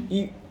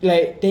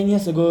like 10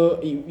 years ago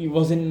it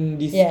wasn't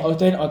this, Yeah. or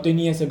 10 or 20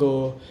 years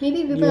ago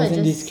Maybe it people are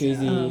wasn't just this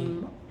crazy.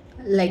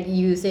 like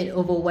you said,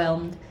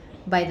 overwhelmed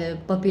by the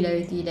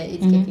popularity that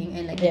it's getting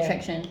and like the Yeah.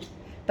 traction.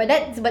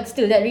 But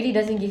still, that really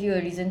doesn't give you a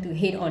reason to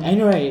hate on. I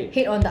know, right?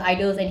 Hate on the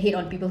idols and hate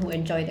on people who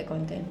enjoy the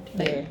content.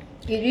 Like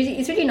Yeah.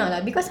 it's really not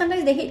like, because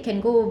sometimes the hate can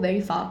go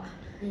very far.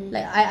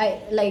 Like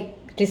I like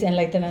Please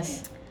enlighten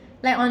us.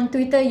 like on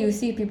Twitter you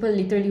see people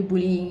literally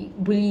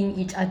bullying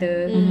each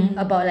other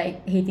about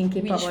like hating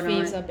K-pop Which or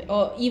faves not. are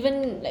or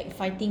even like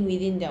fighting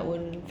within their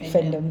own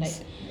fandom. Like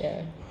Fandoms.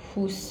 Yeah.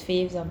 whose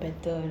faves are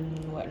better and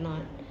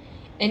whatnot.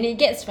 And it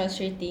gets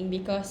frustrating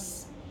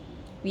because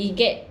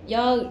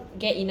y'all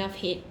get enough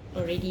hate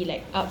already,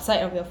 like outside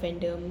of your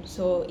fandom.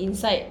 So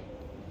inside,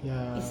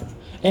 Yeah. It's-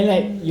 And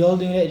like y'all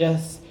doing that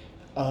just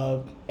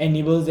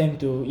enables them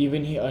to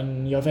even hit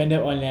on your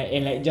fandom online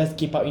and like just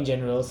keep up in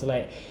general. So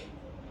like,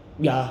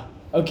 yeah.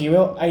 Okay,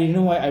 well, I don't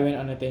know why I went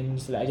on a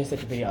tangent, so like, I just had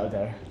to put it out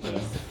there. Yeah.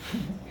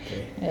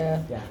 Okay. Yeah.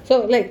 Yeah.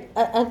 So like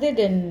other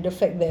than the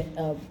fact that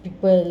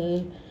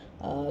people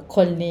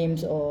call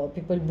names or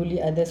people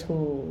bully others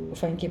who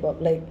find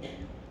K-pop, like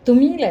to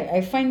me, like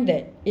I find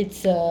that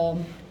it's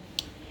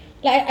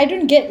like I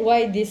don't get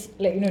why this,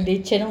 like, you know, they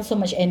channel so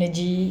much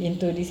energy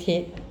into this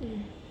hate.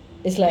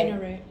 It's like know,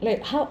 right?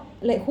 like how,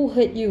 like who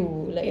hurt you,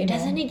 like, you know?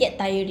 doesn't it get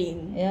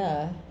tiring?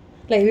 Yeah,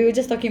 like we were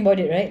just talking about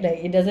it, right? Like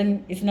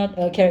it's not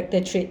a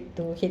character trait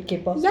to hate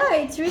K-pop. Yeah,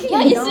 it's really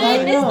Yeah, it's not.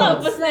 really, that's not a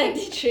It's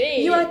personality trait.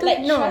 You are like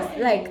no, trust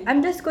me. like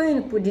I'm just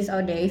going to put this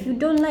out there. If you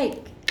don't like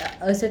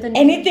a certain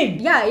Anything.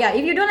 yeah.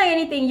 If you don't like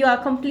anything, you are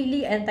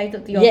completely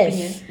entitled to your Yes,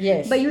 opinion.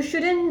 yes. But you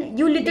shouldn't.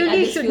 You literally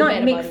others should feel not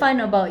bad make about it.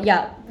 fun about.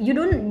 Yeah, you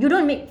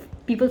don't make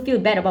people feel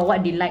bad about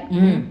what they like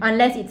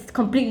unless it's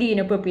completely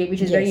inappropriate, which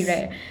is very Yes.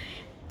 rare.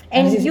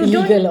 And Unless it's you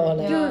don't. illegal or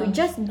like You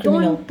just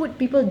criminal. don't put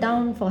people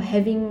down for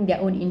having their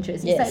own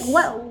interests. It's Yes. like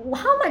what?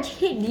 How much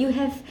hate do you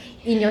have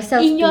in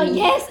yourself? in your to,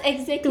 yes,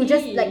 exactly. to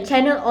just like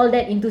channel all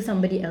that into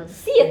somebody else.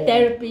 see a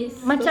therapist.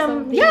 or Macam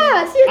something.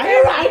 yeah, see I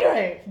know, right? I know,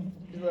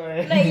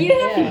 right? Like you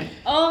have. Yeah.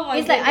 Oh my.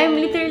 it's like I'm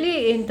goodness.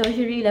 literally in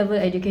tertiary level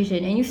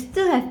education and you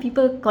still have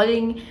people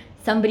calling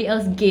somebody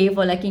else gay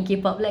for liking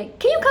K-pop. Like,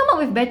 can you come up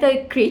with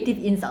better creative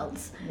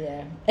insults?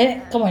 Yeah, and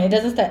come on, it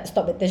doesn't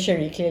stop at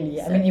tertiary. Clearly,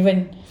 I mean,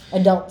 even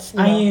adults,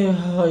 you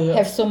know,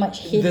 have so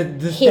much hate,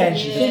 The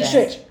stench, the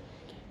hatred stench.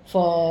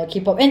 for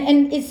K-pop,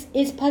 and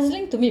it's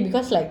puzzling to me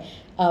because like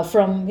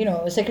from, you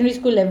know, secondary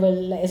school level,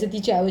 like as a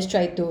teacher, I always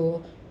try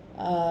to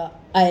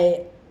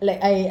I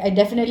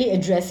definitely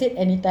address it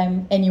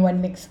anytime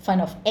anyone makes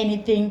fun of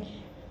anything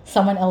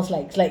someone else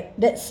likes. Like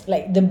that's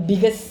like the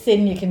biggest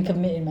sin you can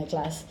commit in my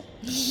class.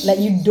 Like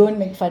you don't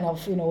make fun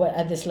of, you know, what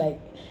others like,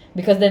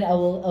 because then I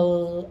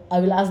will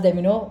ask them,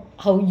 you know,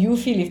 how you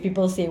feel if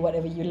people say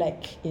whatever you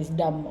like is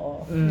dumb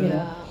or you know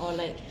Yeah, or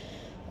like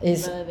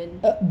is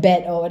relevant.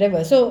 bad or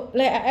whatever. So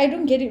like I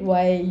don't get it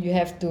why you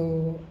have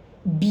to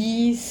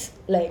be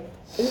like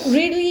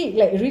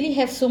really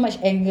have so much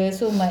anger,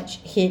 so much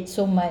hate,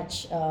 so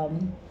much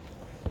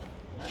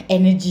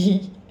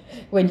energy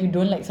when you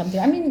don't like something.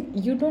 I mean,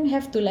 you don't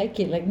have to like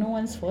it. Like, no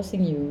one's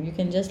forcing you. You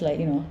can just, like,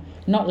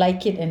 not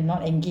like it and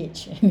not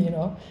engage.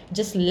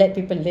 Just let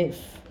people live.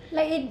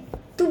 Like,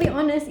 to be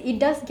honest, it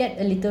does get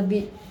a little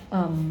bit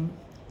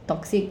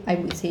toxic, I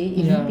would say,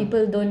 if Yeah.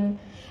 people don't,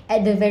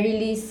 at the very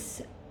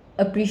least,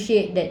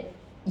 appreciate that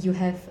you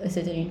have a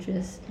certain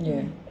interest.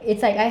 Yeah.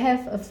 It's like I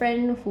have a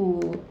friend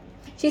who,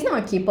 she's not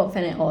a K-pop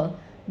fan at all,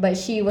 but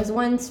she was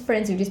once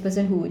friends with this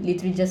person who would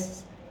literally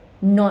just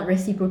not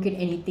reciprocate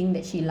anything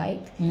that she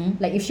liked.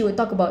 Like, if she would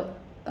talk about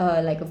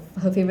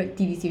her favorite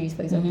TV series,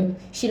 for example,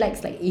 she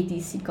likes like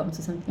 80s sitcoms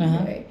or something,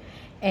 right?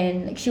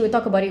 And like, she would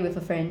talk about it with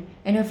a friend,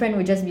 and her friend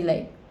would just be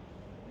like,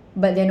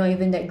 but they're not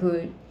even that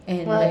good,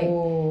 and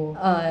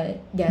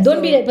yeah, Don't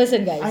so- be that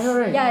person, guys. I know,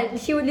 right? Yeah,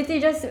 she would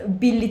literally just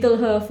belittle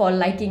her for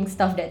liking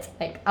stuff that's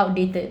like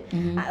outdated.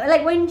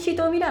 Like, when she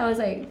told me that, I was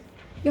like,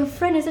 your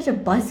friend is such a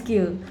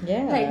buzzkill.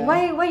 Yeah. Like,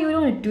 why you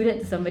don't want to do that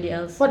to somebody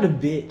else? What a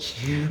bitch.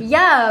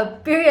 Yeah,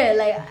 period.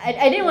 Like,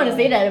 I didn't want to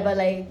say that, but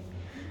like,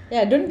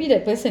 Yeah, don't be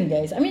that person,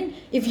 guys. I mean,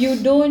 if you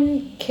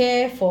don't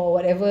care for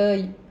whatever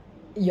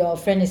your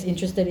friend is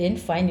interested in,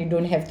 fine, you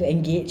don't have to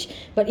engage.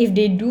 But if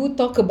they do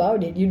talk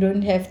about it, you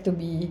don't have to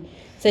be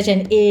such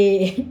an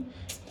A.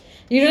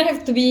 You don't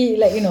have to be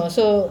like,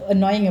 so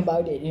annoying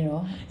about it,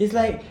 It's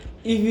like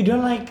if you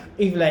don't like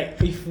if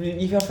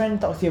your friend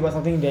talks to you about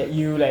something that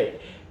you like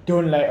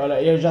don't like, or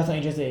like you're just not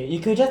interested, you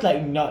could just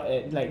like not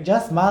like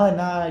just smile and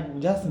nod,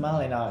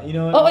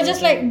 Or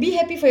just like be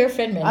happy for your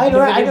friend, man. I know,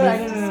 right?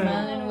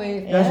 Smile and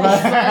wave. That's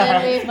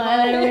Yeah. right. Smile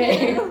and wave,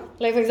 smile and wave.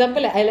 Like, for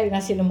example, like, I like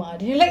nasi lemak.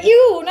 They're like,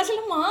 ew, nasi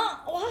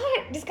lemak?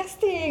 What?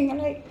 Disgusting. I'm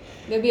like,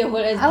 Maybe a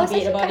whole I was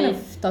debate actually about kind it.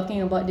 of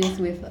talking about this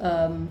with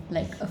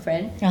like a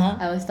friend. Uh-huh.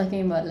 I was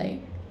talking about like,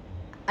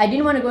 I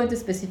didn't want to go into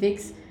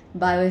specifics,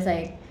 but I was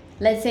like,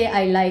 let's say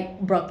I like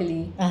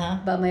broccoli,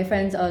 but my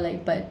friends are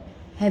like, but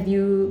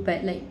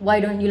like, why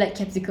don't you like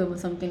capsicum or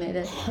something like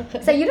that?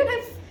 It's like, you don't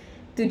have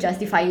to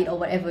justify it or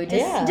whatever.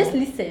 Just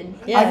listen.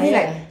 Yeah, I mean, yeah.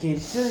 like, okay,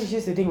 so it's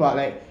just the thing about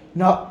like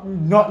not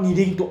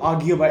needing to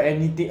argue about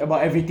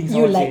everything You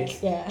someone like,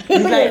 says. yeah.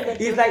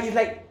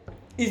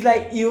 It's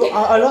like you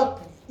are allowed.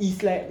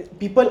 It's like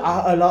people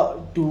are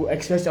allowed to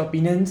express their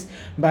opinions,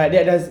 but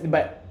that doesn't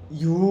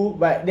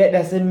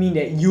mean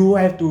that you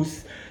have to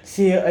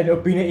say an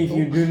opinion if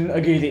you don't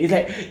agree with it. It's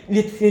like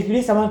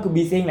literally someone could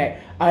be saying like,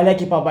 I like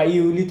K-pop, but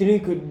you literally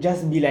could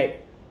just be like,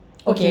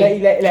 Okay.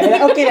 like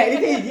okay, like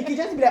literally you could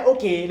just be like,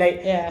 okay,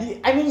 like, Yeah.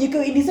 I mean, you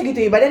could disagree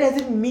to it, but that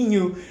doesn't mean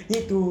you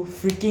need to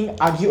freaking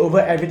argue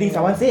over everything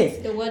someone says.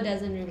 The world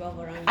doesn't revolve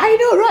around you. I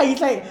know, right?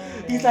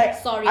 It's like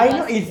Sorry, I know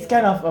but- it's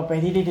kind of a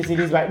petty thing to say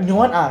this, but no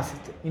one asked.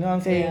 You know what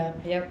I'm saying? Yeah,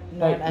 yep.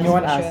 Like, asked no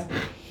one for asked. sure.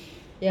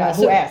 Yeah, But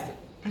who asked?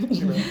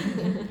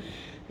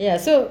 Yeah,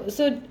 so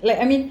like,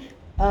 I mean,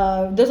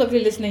 those of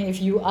you listening,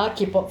 if you are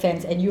K-pop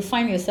fans and you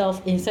find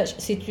yourself in such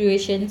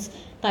situations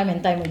time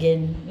and time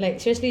again, like,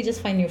 seriously,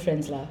 just find new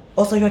friends lah.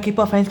 Also, if you're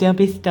K-pop fans, can you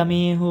please tell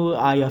me who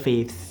are your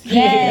faves?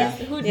 Yes.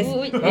 Yes, Who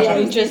we are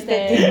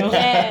interested to know.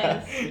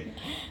 Yes.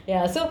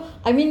 Yeah, so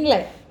I mean,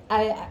 like,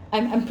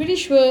 I'm pretty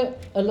sure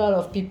a lot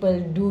of people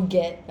do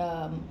get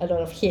a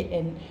lot of hate,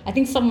 and I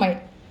think some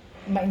might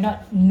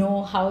not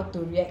know how to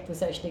react to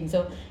such things.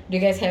 So do you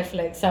guys have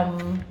like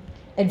some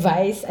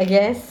advice, I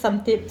guess,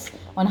 some tips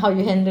on how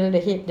you handle the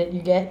hate that you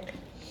get?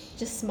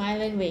 Just smile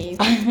and wave.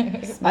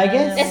 I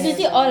guess That's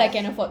literally all I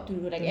can afford to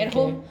do. Like, at Okay.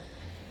 home,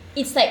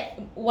 it's like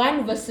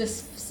 1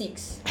 versus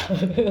 6.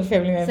 Family It's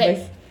members. like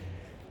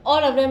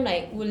all of them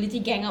like will literally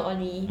gang up on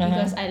me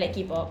because I like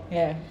K-pop.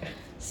 Yeah.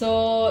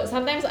 So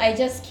sometimes I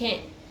just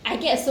can't. I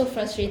get so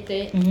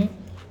frustrated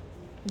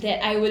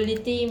that I will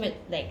literally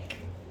like,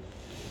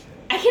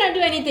 I cannot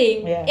do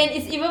anything. Yeah. And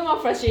it's even more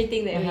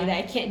frustrating that way that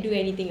I can't do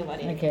anything about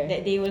it. Okay.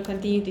 That they will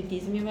continue to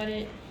tease me about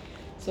it.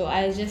 So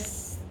I'll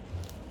just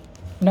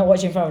Not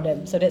watch in front of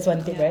them. So that's one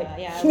tip, right?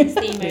 Yeah, I will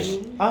stay in my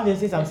room. I want to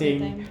say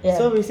something. Yeah.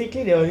 So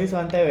basically, there was this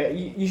one time where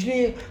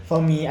usually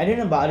for me, I don't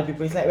know about other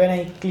people. It's like when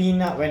I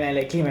clean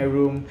my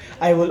room,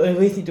 I will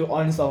always need to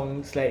on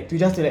songs like to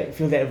like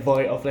fill that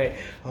void of like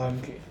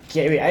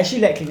okay, wait. I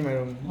actually like cleaning my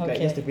room, like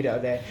Okay. just to put it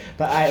out there.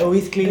 But I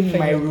always clean Good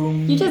for my you.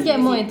 room. You just get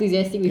more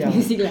enthusiastic with Yeah.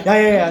 music lah.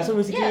 Yeah. So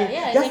basically,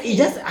 Yeah, it exactly.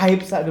 just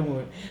hypes up the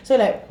mood. So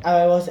like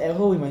I was at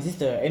home with my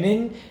sister, and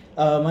then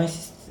my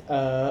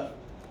sister,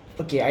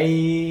 okay, I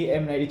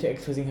am ready to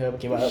exposing her.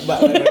 Okay, but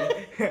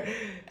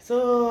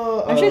so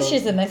I'm sure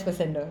she's a nice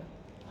person though.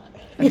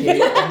 okay.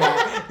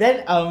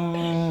 Then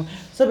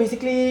so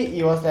basically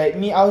it was like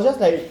me. I was just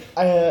like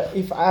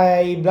if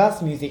I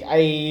blast music,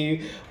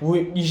 I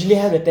would usually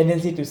have the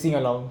tendency to sing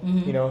along.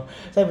 You know,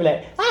 so I'd be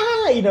like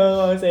you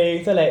know what I'm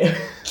saying. So like,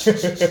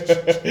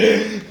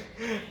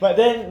 but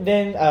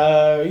then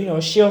you know,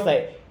 she was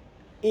like,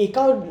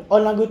 kau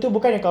on lagu tu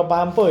bukan yang kau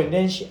faham pun.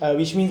 Then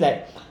which means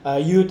like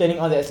you turning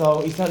on that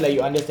song, it's not like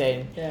you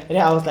understand. Yeah. And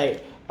then I was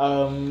like,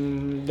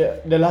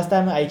 the last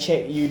time I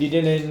checked, you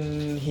didn't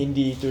learn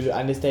Hindi to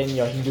understand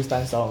your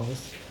Hindustan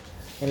songs.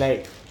 And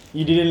like,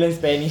 you didn't learn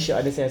Spanish to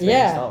understand Spanish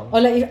Yeah, songs. or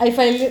like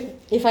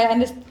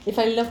if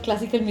I love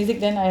classical music,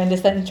 then I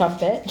understand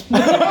trumpet.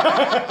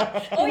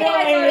 Oh yeah,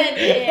 I saw that.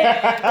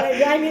 Yeah.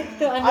 Like, I need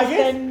to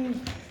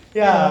understand.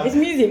 Yeah. It's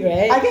music,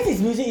 right? I guess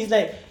it's music. It's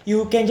like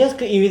you can just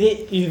create with it,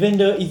 even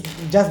though it's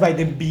just by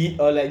the beat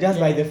or like just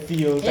by the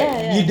feel. Like,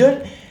 Yeah. You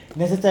don't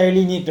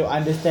necessarily need to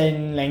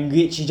understand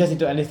language. You just need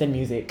to understand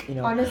music.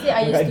 You know. Honestly,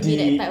 I used Agak to be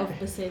that deep. type of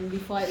person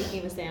before I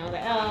became a stan. I was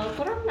like,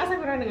 korang asal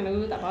korang dengar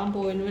lagu tak faham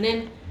pun. And then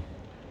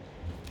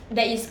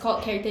that is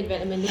called character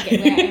development. Look at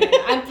where I am.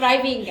 I'm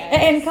thriving, guys.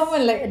 And come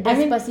on, like I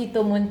mean,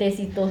 Despacito,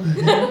 Montecito.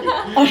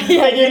 oh,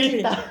 yeah,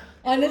 exactly.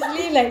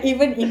 Honestly, like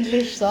even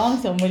English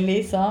songs or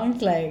Malay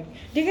songs, like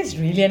do you guys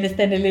really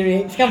understand the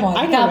lyrics? Come on,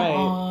 I know, come right?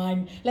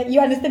 on. Like you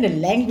understand the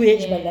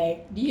language, but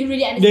like do you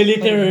really The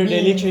understand?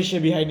 literature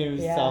behind the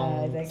yeah,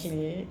 song.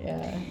 exactly.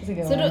 Yeah, it's a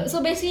good So, one.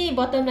 so basically,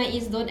 bottom line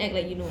is don't act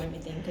like you know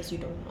everything because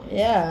you don't know.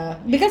 Yeah,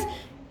 because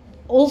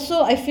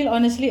also I feel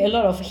honestly a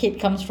lot of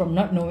hate comes from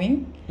not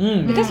knowing.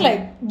 Because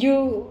like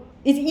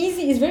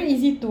it's very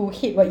easy to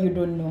hate what you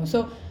don't know.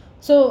 So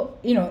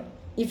you know,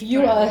 if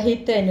you are a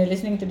hater and you're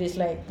listening to this,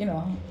 like you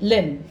know,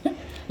 learn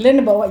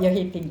about what you're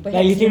hating.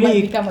 Perhaps you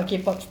might literally- become a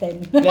K-pop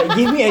stan. Like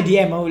give me a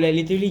DM, I would like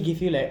literally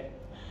give you like.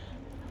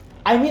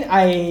 I mean,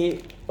 I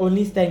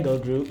only stand girl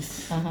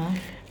groups,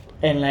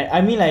 and like I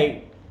mean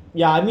like.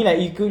 Yeah, I mean like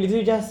you could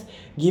literally just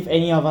give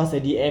any of us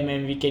a DM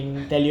and we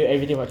can tell you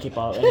everything about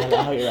K-pop and like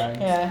how it runs.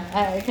 Yeah,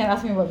 I can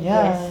ask me about BTS.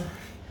 Yeah.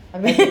 I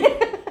mean,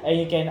 And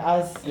you can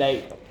ask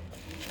like,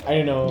 I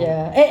don't know.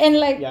 yeah,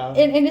 and like, Yeah.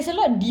 and it's a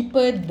lot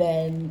deeper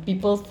than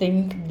people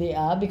think they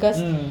are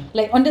because,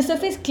 like, on the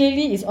surface,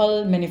 clearly it's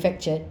all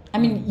manufactured. I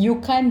mean,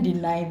 you can't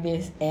deny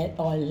this at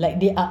all.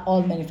 Like, they are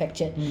all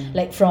manufactured.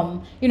 Like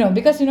from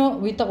because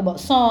we talk about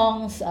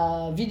songs,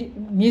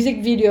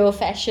 music video,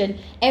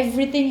 fashion,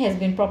 everything has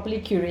been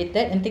properly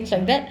curated and things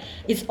like that.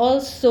 It's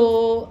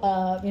also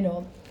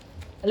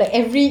like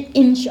every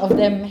inch of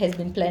them has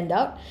been planned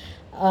out.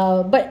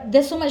 But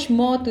there's so much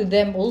more to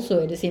them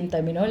also at the same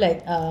time,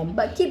 like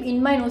But keep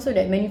in mind also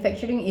that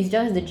manufacturing is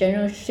just the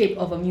general shape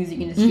of a music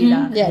industry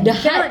lah. Yeah,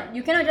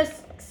 You cannot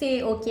just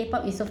say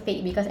K-pop is so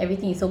fake because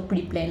everything is so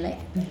pre-planned. Like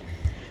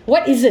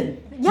what isn't?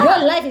 Yeah. Your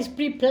life is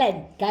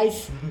pre-planned,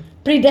 guys.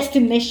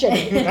 Predestination.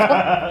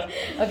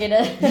 okay,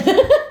 that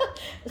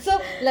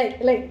So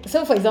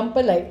so for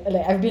example, like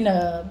I've been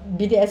a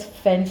BTS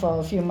fan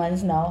for a few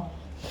months now.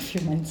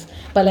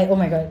 But like, oh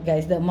my god,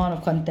 guys, the amount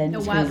of content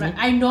is Wow, crazy. right.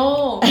 I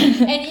know.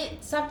 And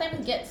it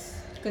sometimes gets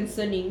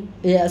concerning.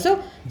 Yeah, so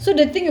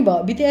the thing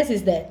about BTS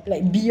is that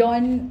like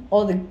beyond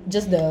all the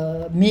just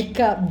the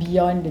makeup,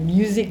 beyond the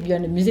music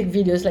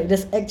videos, like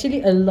there's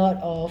actually a lot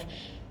of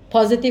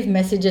positive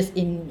messages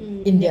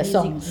in their music.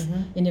 songs,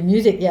 in the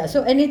music. Yeah,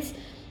 so and it's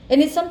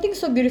something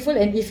so beautiful.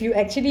 And if you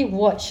actually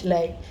watch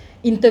like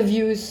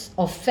interviews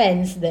of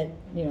fans that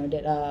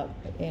that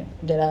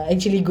are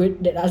actually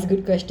good, that ask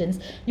good questions,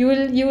 you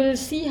will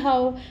see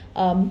how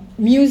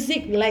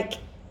music, like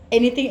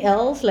anything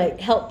else, like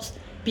helps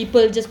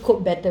people just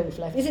cope better with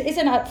life. It's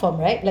an art form,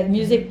 right? Like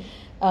music,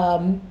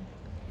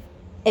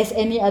 as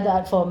any other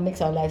art form,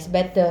 makes our lives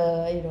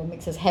better,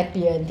 makes us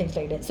happier and things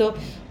like that. So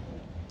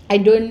I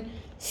don't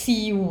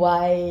see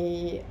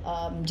why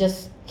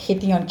just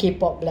hating on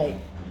K-pop like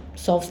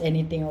solves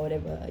anything or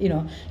whatever.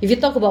 If you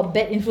talk about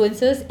bad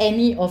influences,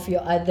 any of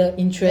your other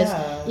interests,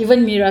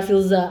 even Mira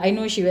Filza, I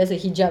know she wears a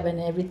hijab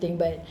and everything,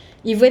 but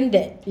even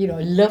that,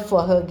 love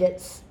for her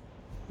gets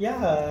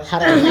Yeah.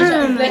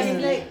 haram.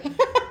 Like,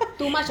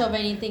 Too much of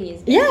anything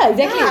is Yeah,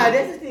 exactly. Yeah,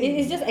 that's the thing.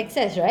 It's just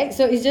excess, right?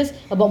 So it's just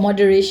about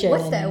moderation.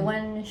 what's that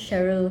one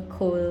Cheryl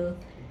Cole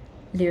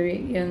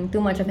lyric yang too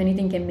much of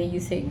anything can make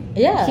you sick?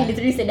 Yeah. She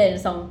literally said that in a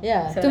song.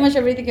 Yeah, So too much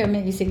of everything can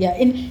make you sick. Yeah,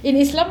 in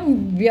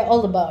Islam we are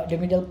all about the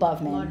middle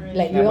path, man. Moderation.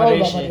 Like Yeah, we're all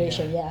about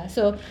moderation, moderation. Yeah.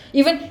 So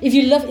even if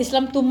you love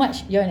Islam too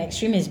much, you're an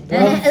extremist, bro.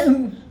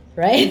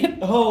 Right?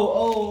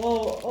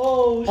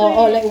 or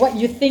like what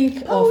you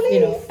think of, You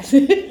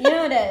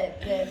know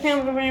that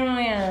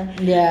yeah.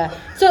 Yeah.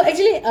 So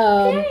actually,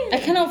 I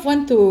kind of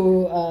want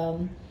to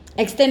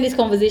extend this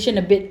conversation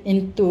a bit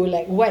into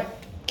like what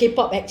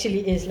K-pop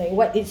actually is, like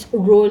what its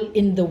role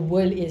in the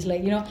world is.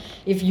 Like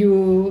if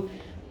you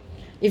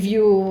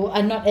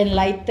are not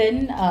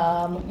enlightened,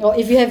 or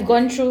if you have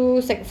gone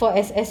through Sec 4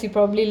 SS, you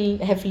probably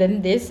have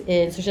learned this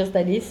in social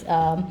studies.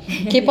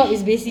 K-pop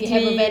is basically,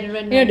 have a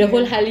veteran the here.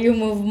 whole Hallyu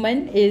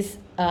movement is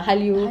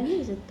Hallyu. Hallyu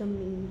is a term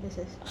in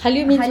SS.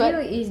 Hallyu means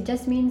Hallyu what? is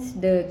just means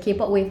the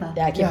K-pop wave.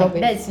 Yeah, K-pop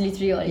wave. That's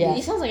literally all. Yeah.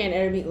 It sounds like an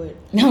Arabic word.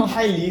 No.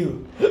 Hi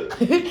Liu.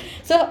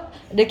 So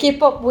the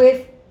K-pop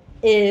wave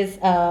is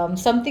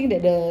something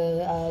that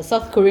the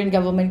South Korean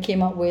government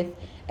came up with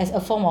as a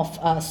form of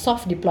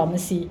soft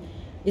diplomacy.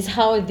 It's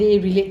how they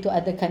relate to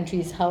other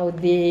countries, how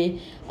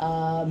they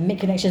make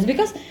connections.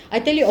 Because I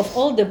tell you, of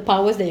all the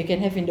powers that you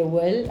can have in the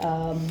world,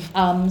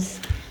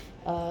 arms,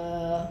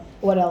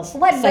 what else?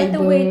 What better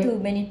Cyber. way to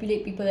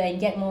manipulate people and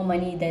get more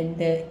money than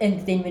the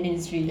entertainment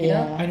industry, you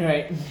know? Yeah. I know,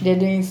 right? They're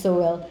doing so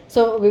well.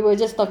 So we were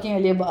just talking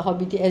earlier about how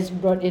BTS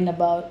brought in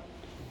about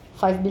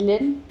 5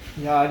 billion.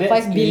 Yeah,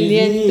 that's 5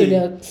 billion crazy. to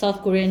the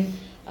South Korean.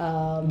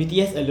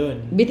 BTS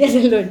alone. BTS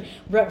alone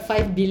brought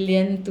 5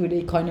 billion to the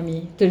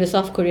economy, to the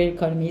South Korean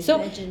economy. So,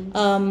 Legends.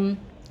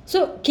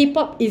 so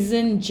K-pop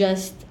isn't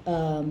just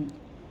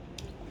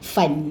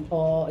fun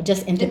or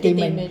just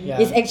entertainment. Entertainment. Yeah.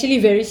 It's actually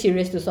very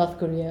serious to South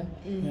Korea.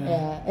 Mm.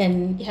 Yeah,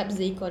 and It helps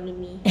the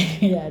economy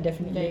yeah,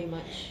 definitely very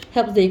much.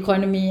 helps the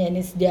economy, and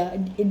it's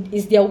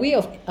their way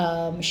of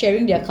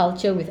sharing their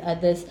culture with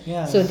others,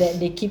 Yeah. so that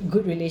they keep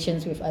good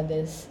relations with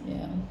others.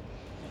 Yeah.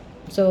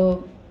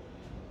 So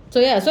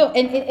yeah,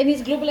 and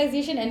it's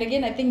globalization, and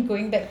again I think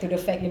going back to the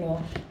fact,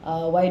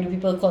 why do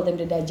people call them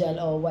the Dajjal,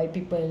 or why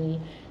people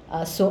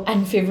are so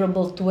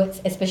unfavorable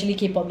towards especially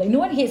K-pop? Like no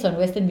one hates on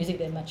Western music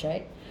that much,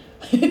 right?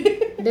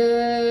 It's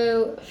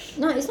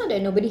not that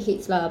nobody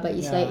hates lah, but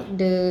it's Yeah. like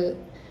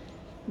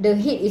the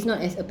hate is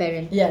not as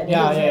apparent. Yeah,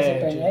 Yeah, yeah, yeah,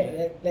 apparent, yeah,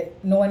 right? Like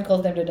no one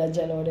calls them the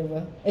Dajjal or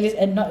whatever. At least,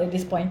 and not at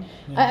this point.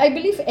 Yeah. I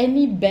believe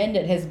any band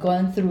that has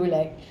gone through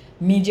like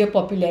major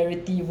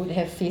popularity would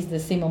have faced the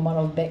same amount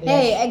of backlash.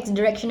 Hey, X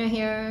Directioner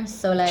here,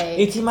 so like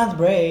 18 months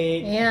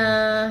break.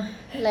 yeah,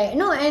 like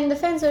no, and the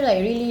fans are like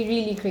really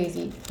really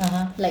crazy.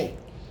 Uh-huh. Like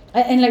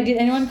And like, did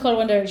anyone call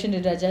One Direction the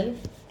Dajjal?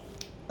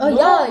 oh No,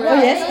 yeah, right? Oh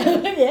yeah. yes,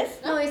 yes.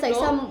 No, it's like No?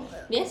 some.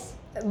 Yes.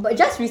 But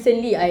just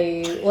recently,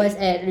 I was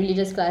at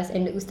religious class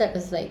and the ustad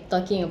was like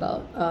talking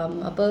about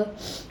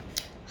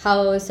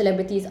how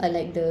celebrities are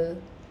like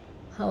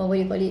what do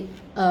you call it,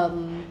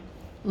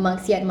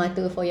 maksiat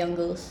mata for young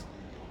girls,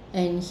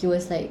 and he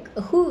was like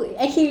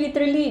and he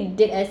literally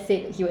did as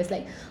said, he was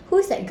like,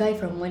 who's that guy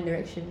from One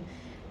Direction?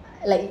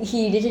 Like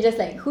he literally just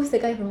like, who's the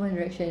guy from One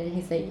Direction? And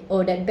he's like,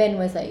 oh, that band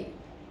was like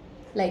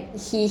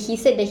he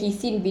said that he's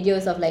seen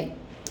videos of like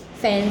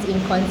fans in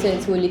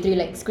concerts who are literally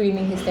like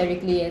screaming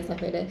hysterically and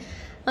stuff like that.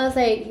 I was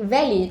like,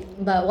 valid,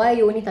 but why are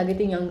you only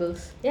targeting young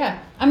girls? Yeah,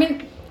 I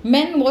mean,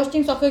 men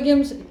watching soccer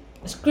games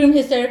scream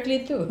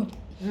hysterically too,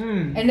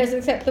 and that's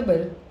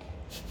acceptable.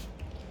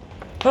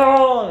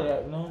 Oh,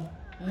 no.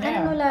 I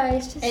don't know lah,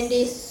 it's just And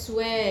they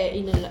swear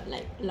in a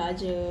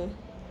larger.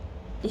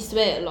 They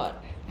swear a lot.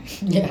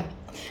 Yeah,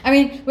 I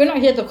mean, we're not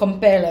here to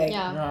compare like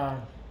Yeah. Yeah.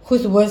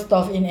 who's worst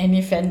off in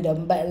any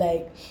fandom, but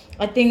like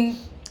I think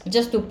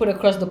just to put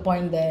across the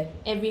point that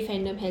Every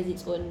fandom has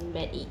its own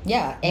bad egg.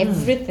 yeah,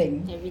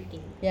 everything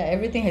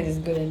everything has its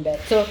good and bad.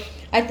 So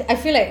I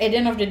feel like at the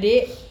end of the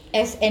day,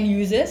 as end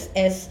users,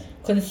 as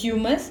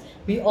consumers,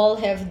 we all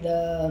have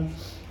the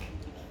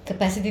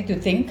capacity to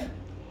think,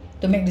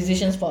 to make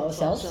decisions for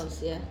ourselves.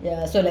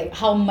 Yeah. So like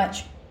how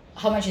much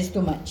is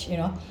too much,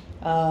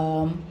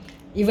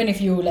 even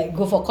if you like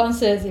go for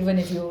concerts, even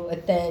if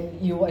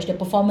you watch the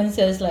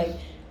performances, like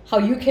how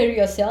you carry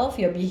yourself,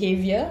 your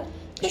behavior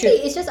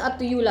actually it's just up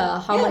to you lah,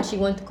 how Yeah. much you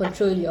want to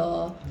control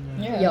your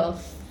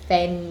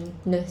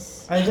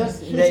fanness. I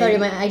just Sorry,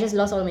 I just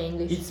lost all my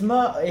English. It's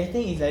more, I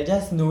think it's like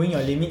just knowing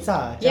your limits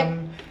ah.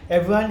 Macam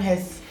everyone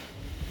has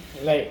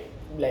like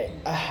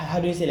how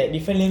do you say, like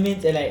different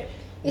limits, and like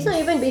It's not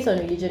even based on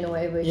religion or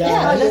whatever. It's yeah,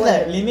 how you just want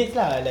like to- limits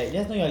lah. Like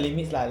just know your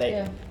limits lah. Like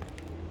Yeah.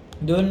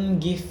 don't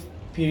give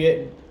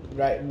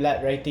blood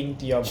writing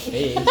to your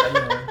face. I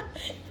don't know.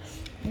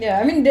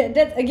 Yeah, I mean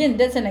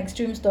that's an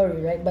extreme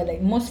story, right? But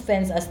like most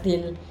fans are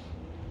still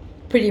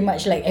pretty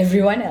much like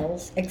everyone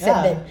else, except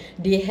Yeah. that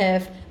they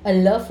have a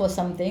love for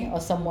something or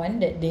someone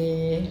that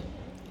they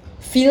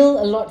feel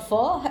a lot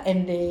for,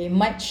 and they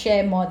might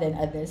share more than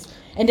others,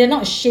 and they're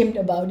not shamed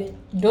about it.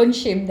 Don't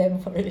shame them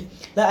for it.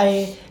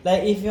 Like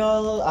if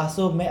y'all are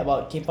so mad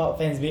about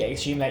K-pop fans being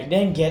extreme, like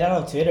then get out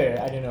of Twitter.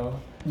 I don't know.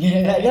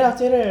 Like get out of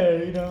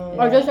Twitter, you know.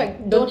 Or just like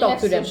don't talk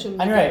have to them. social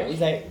I know, right? It's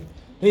like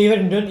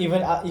don't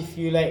even if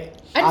you like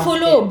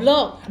Unfollow, ask it.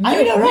 block.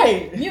 I know,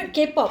 right? Mute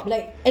K-pop.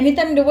 Like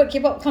anytime the word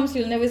K-pop comes,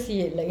 you'll never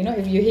see it. Like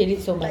if you hate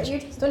it so Like much. you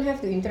just don't have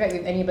to interact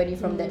with anybody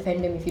from that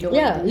fandom if you don't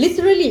Yeah, want to.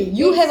 literally,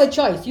 you have a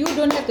choice. You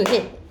don't have to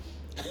hate.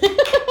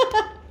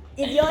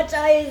 It's your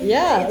choice.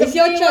 Yeah, It's a it's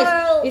your free choice.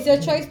 world. It's your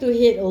choice to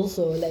hate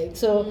also. Like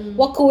so,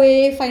 walk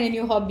away, find a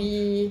new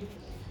hobby,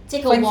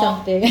 Take a find walk.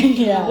 something.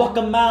 Yeah. Walk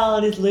a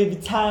mile, this Louis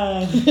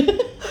Vuitton.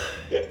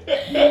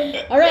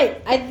 All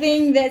right, I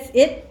think that's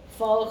it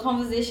for our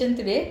conversation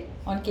today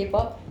on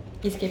K-pop.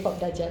 Is K-pop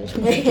Dajjal?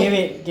 Okay,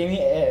 wait, give me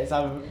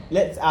some.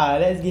 Let's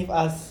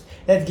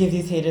give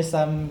these haters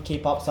some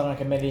K-pop song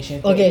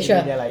recommendations. Okay, Maybe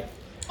sure. They're like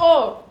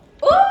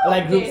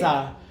Okay. groups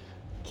ah.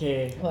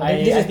 Okay, Wow, I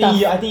this is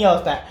think tough. I think y'all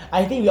start.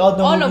 I think we all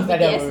know All who of that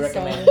will BTS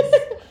recommend. songs.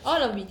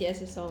 All of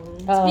BTS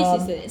songs. Please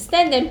listen.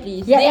 Stand them,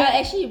 please. Yeah, They and- are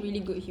actually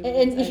really good humans.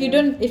 And if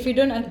you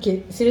don't,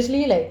 okay,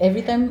 seriously, like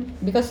every time,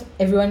 because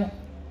everyone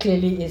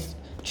clearly is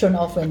thrown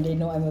off when they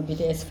know I'm a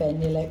BTS fan.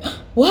 They're like,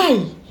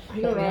 why?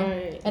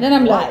 Right. And then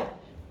I'm Why? like,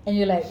 and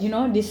you're like,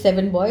 these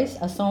 7 boys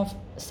are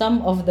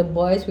some of the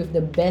boys with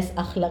the best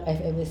akhlak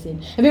I've ever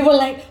seen. And people are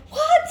like,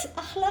 what?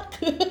 Akhlak?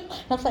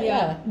 I was like,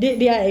 yeah.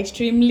 They are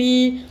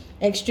extremely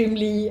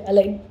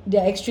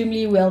they're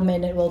extremely well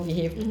mannered, well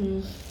behaved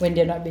when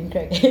they're not being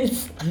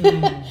crackheads.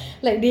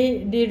 Like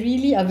they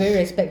really are very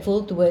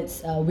respectful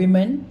towards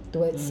women,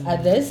 towards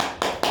others.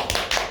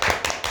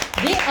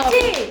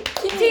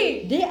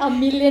 They are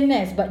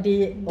millionaires, but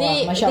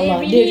Masya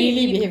Allah, really, they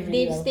really behave they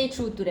really well. stay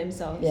true to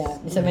themselves. Yeah,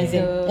 it's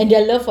amazing. So- And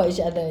their love for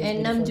each other is And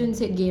beautiful. Namjoon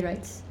said gay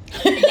rights.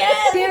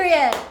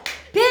 Period.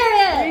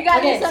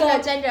 Regardless of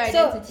your gender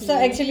so, identity. so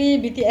actually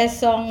BTS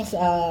songs,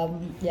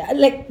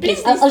 like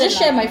Please I'll listen just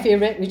share lah. my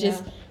favorite, which is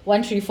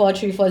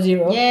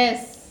 134340.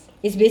 Yes.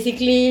 It's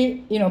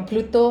basically,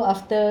 Pluto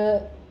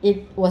after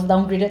it was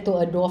downgraded to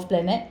a dwarf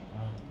planet.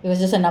 It was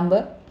just a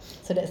number.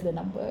 So that's the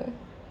number.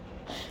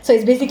 So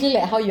it's basically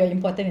like how you're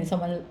important in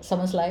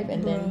someone's life and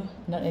then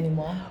not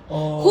anymore.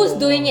 Oh. Who's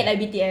doing it like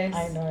BTS?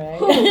 I know,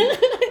 right?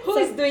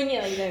 Who's doing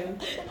it like them?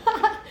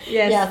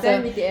 Yes, Yeah,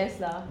 then so- BTS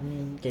lah.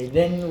 Okay,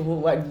 then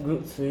what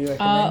groups do you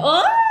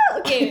recommend?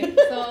 Okay.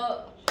 So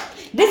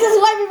This is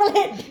why people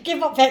hate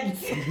K-pop fans.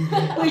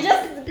 we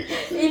just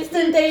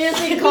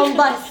instantaneously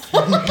combust.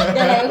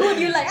 They're like, who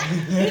do you like?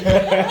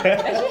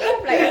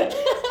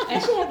 I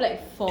actually have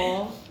like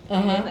 4.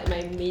 And then like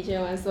my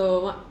major one.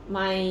 So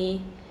my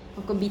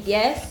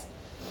BTS,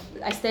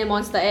 I stand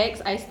Monster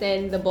X, I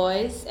stand The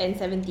Boys, and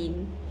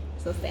 17.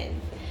 So stand.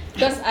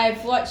 Because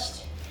I've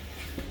watched.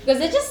 Because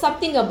there's just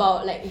something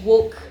about like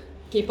woke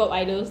K-pop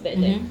idols that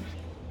like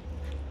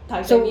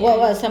target So me. what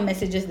are some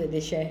messages that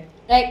they share?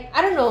 Like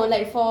I don't know,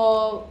 like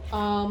for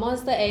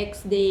Monster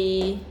X,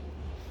 they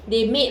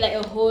made like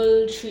a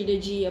whole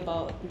trilogy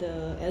about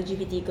the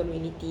LGBT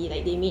community.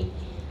 Like they made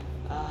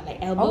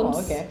like albums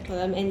okay. for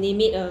them, and they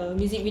made a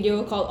music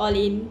video called All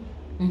In.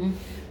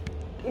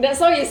 Mm-hmm. That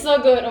song is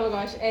so good. Oh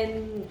my gosh!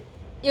 And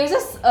it was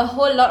just a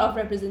whole lot of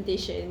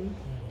representation,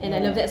 and I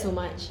love that so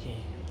much.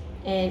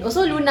 And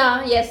also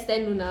Luna, yes,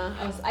 then Luna.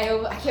 I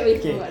can't wait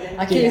Okay. for them.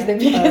 Akil is the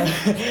biggest.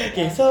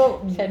 Okay,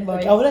 so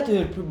Fanboy. I would like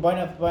to point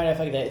out the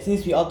fact that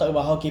since we all talk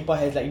about how K-pop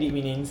has like deep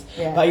meanings,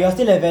 Yeah. but you're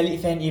still a valid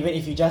fan even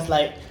if you just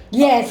like.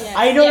 Yes. Yeah.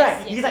 I know, Yes, right?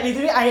 yes, Because like,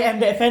 literally, I am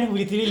that fan who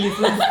literally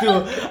listens to.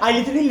 I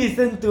literally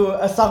listen to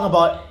a song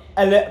about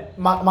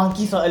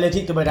monkeys are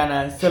allergic to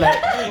bananas. So like,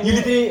 you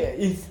literally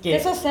it's okay.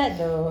 That's so sad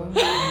though.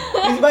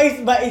 But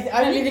it's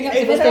I'm living up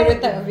to the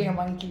stereotype of being a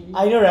monkey.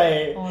 I know,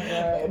 right? Oh my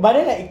God. But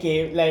then like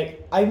okay,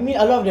 like I mean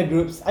a lot of the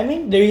groups. I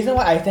mean the reason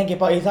why I stand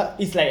K-pop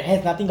is like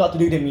has nothing got to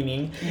do with the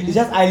meaning. It's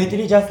just I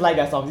literally just like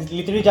their songs. It's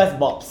literally just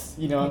bops,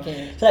 you know.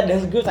 Okay. So like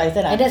there's groups I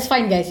stand. And that's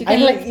fine, guys. You I can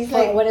mean, like it's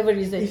for like- whatever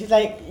reason. It's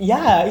like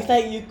it's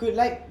like you could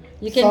like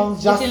You can- songs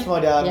just you can- for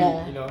their yeah.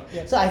 beat, you know.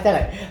 Yeah. So I stand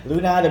like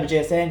Luna,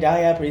 WJSN,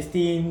 Daya,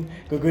 Pristine,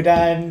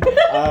 Gugudan,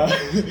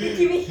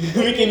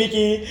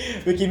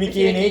 Wiki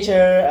Miki,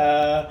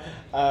 Nature,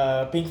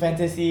 Pink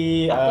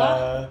Fantasy,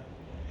 Apa?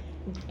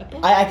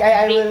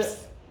 I will. Grapes.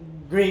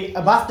 Great,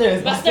 Busters,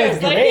 Busters,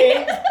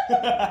 great.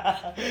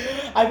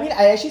 I mean,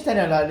 I actually stand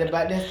a lot,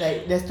 but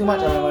there's too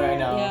much on my mind right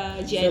now. Yeah,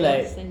 so GIDs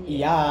like, and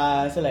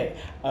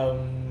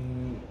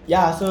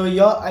so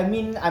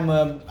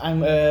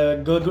I'm a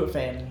girl group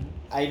fan.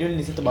 I don't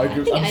listen to boy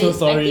groups. I'm so I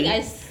sorry. think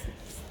I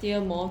steer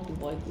more to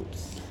boy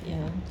groups.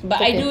 Yeah. It's But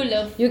I okay. do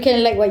love. You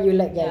can like what you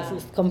like, guys. Yeah.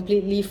 It's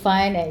completely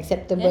fine and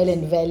acceptable Yes.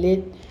 and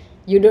valid.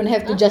 You don't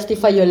have to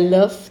justify your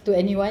love to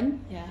anyone.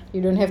 Yeah. You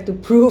don't have to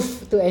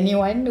prove to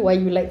anyone why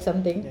you like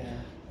something. Yeah.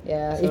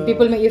 Yeah. So- If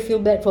people make you feel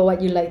bad for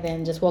what you like,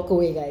 then just walk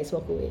away, guys.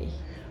 Walk away.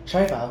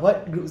 Sharifa,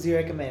 what groups do you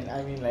recommend?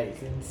 I mean, like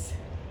since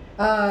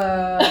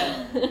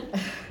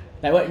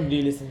like what do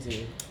you listen to?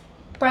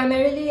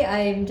 Primarily,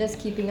 I'm just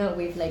keeping up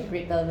with like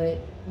Red Velvet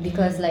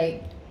because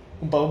like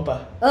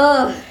Umpa.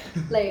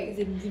 like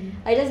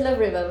I just love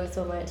Red Velvet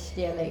so much.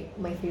 They're like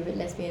my favorite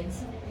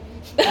lesbians.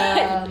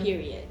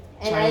 Period.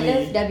 And I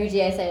Charlie. love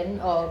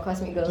WGSN or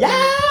Cosmic Girls. Yeah!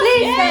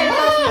 Please stand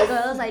Cosmic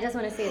Girls. I just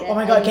want to say that. Oh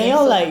my god, I can love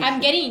y'all so like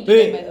I'm getting into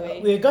it, by the way.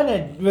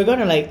 We're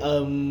gonna like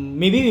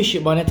maybe we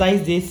should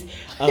monetize this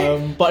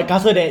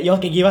podcast so that y'all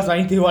can give us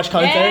money to watch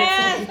concerts.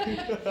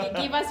 Yeah.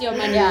 Give us your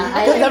money. Yeah,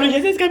 I Because like-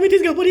 WJS is coming to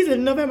Singapore this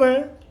in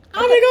November.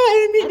 Oh my god,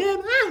 I meet them.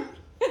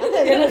 I'm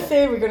gonna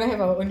say we're gonna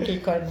have our own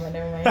K-Con, but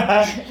never mind.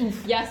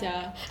 Yes,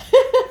 yeah.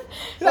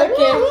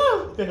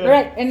 Okay.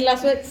 Alright, any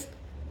last words?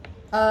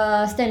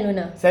 Stan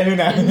Luna.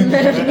 Saluna.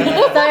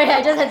 Sorry, I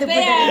just had to put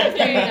that.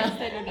 Fair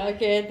enough.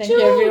 Okay, thank you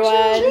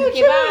everyone.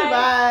 Okay, bye.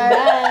 Bye.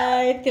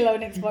 Bye. Till our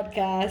next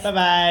podcast. Bye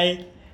bye.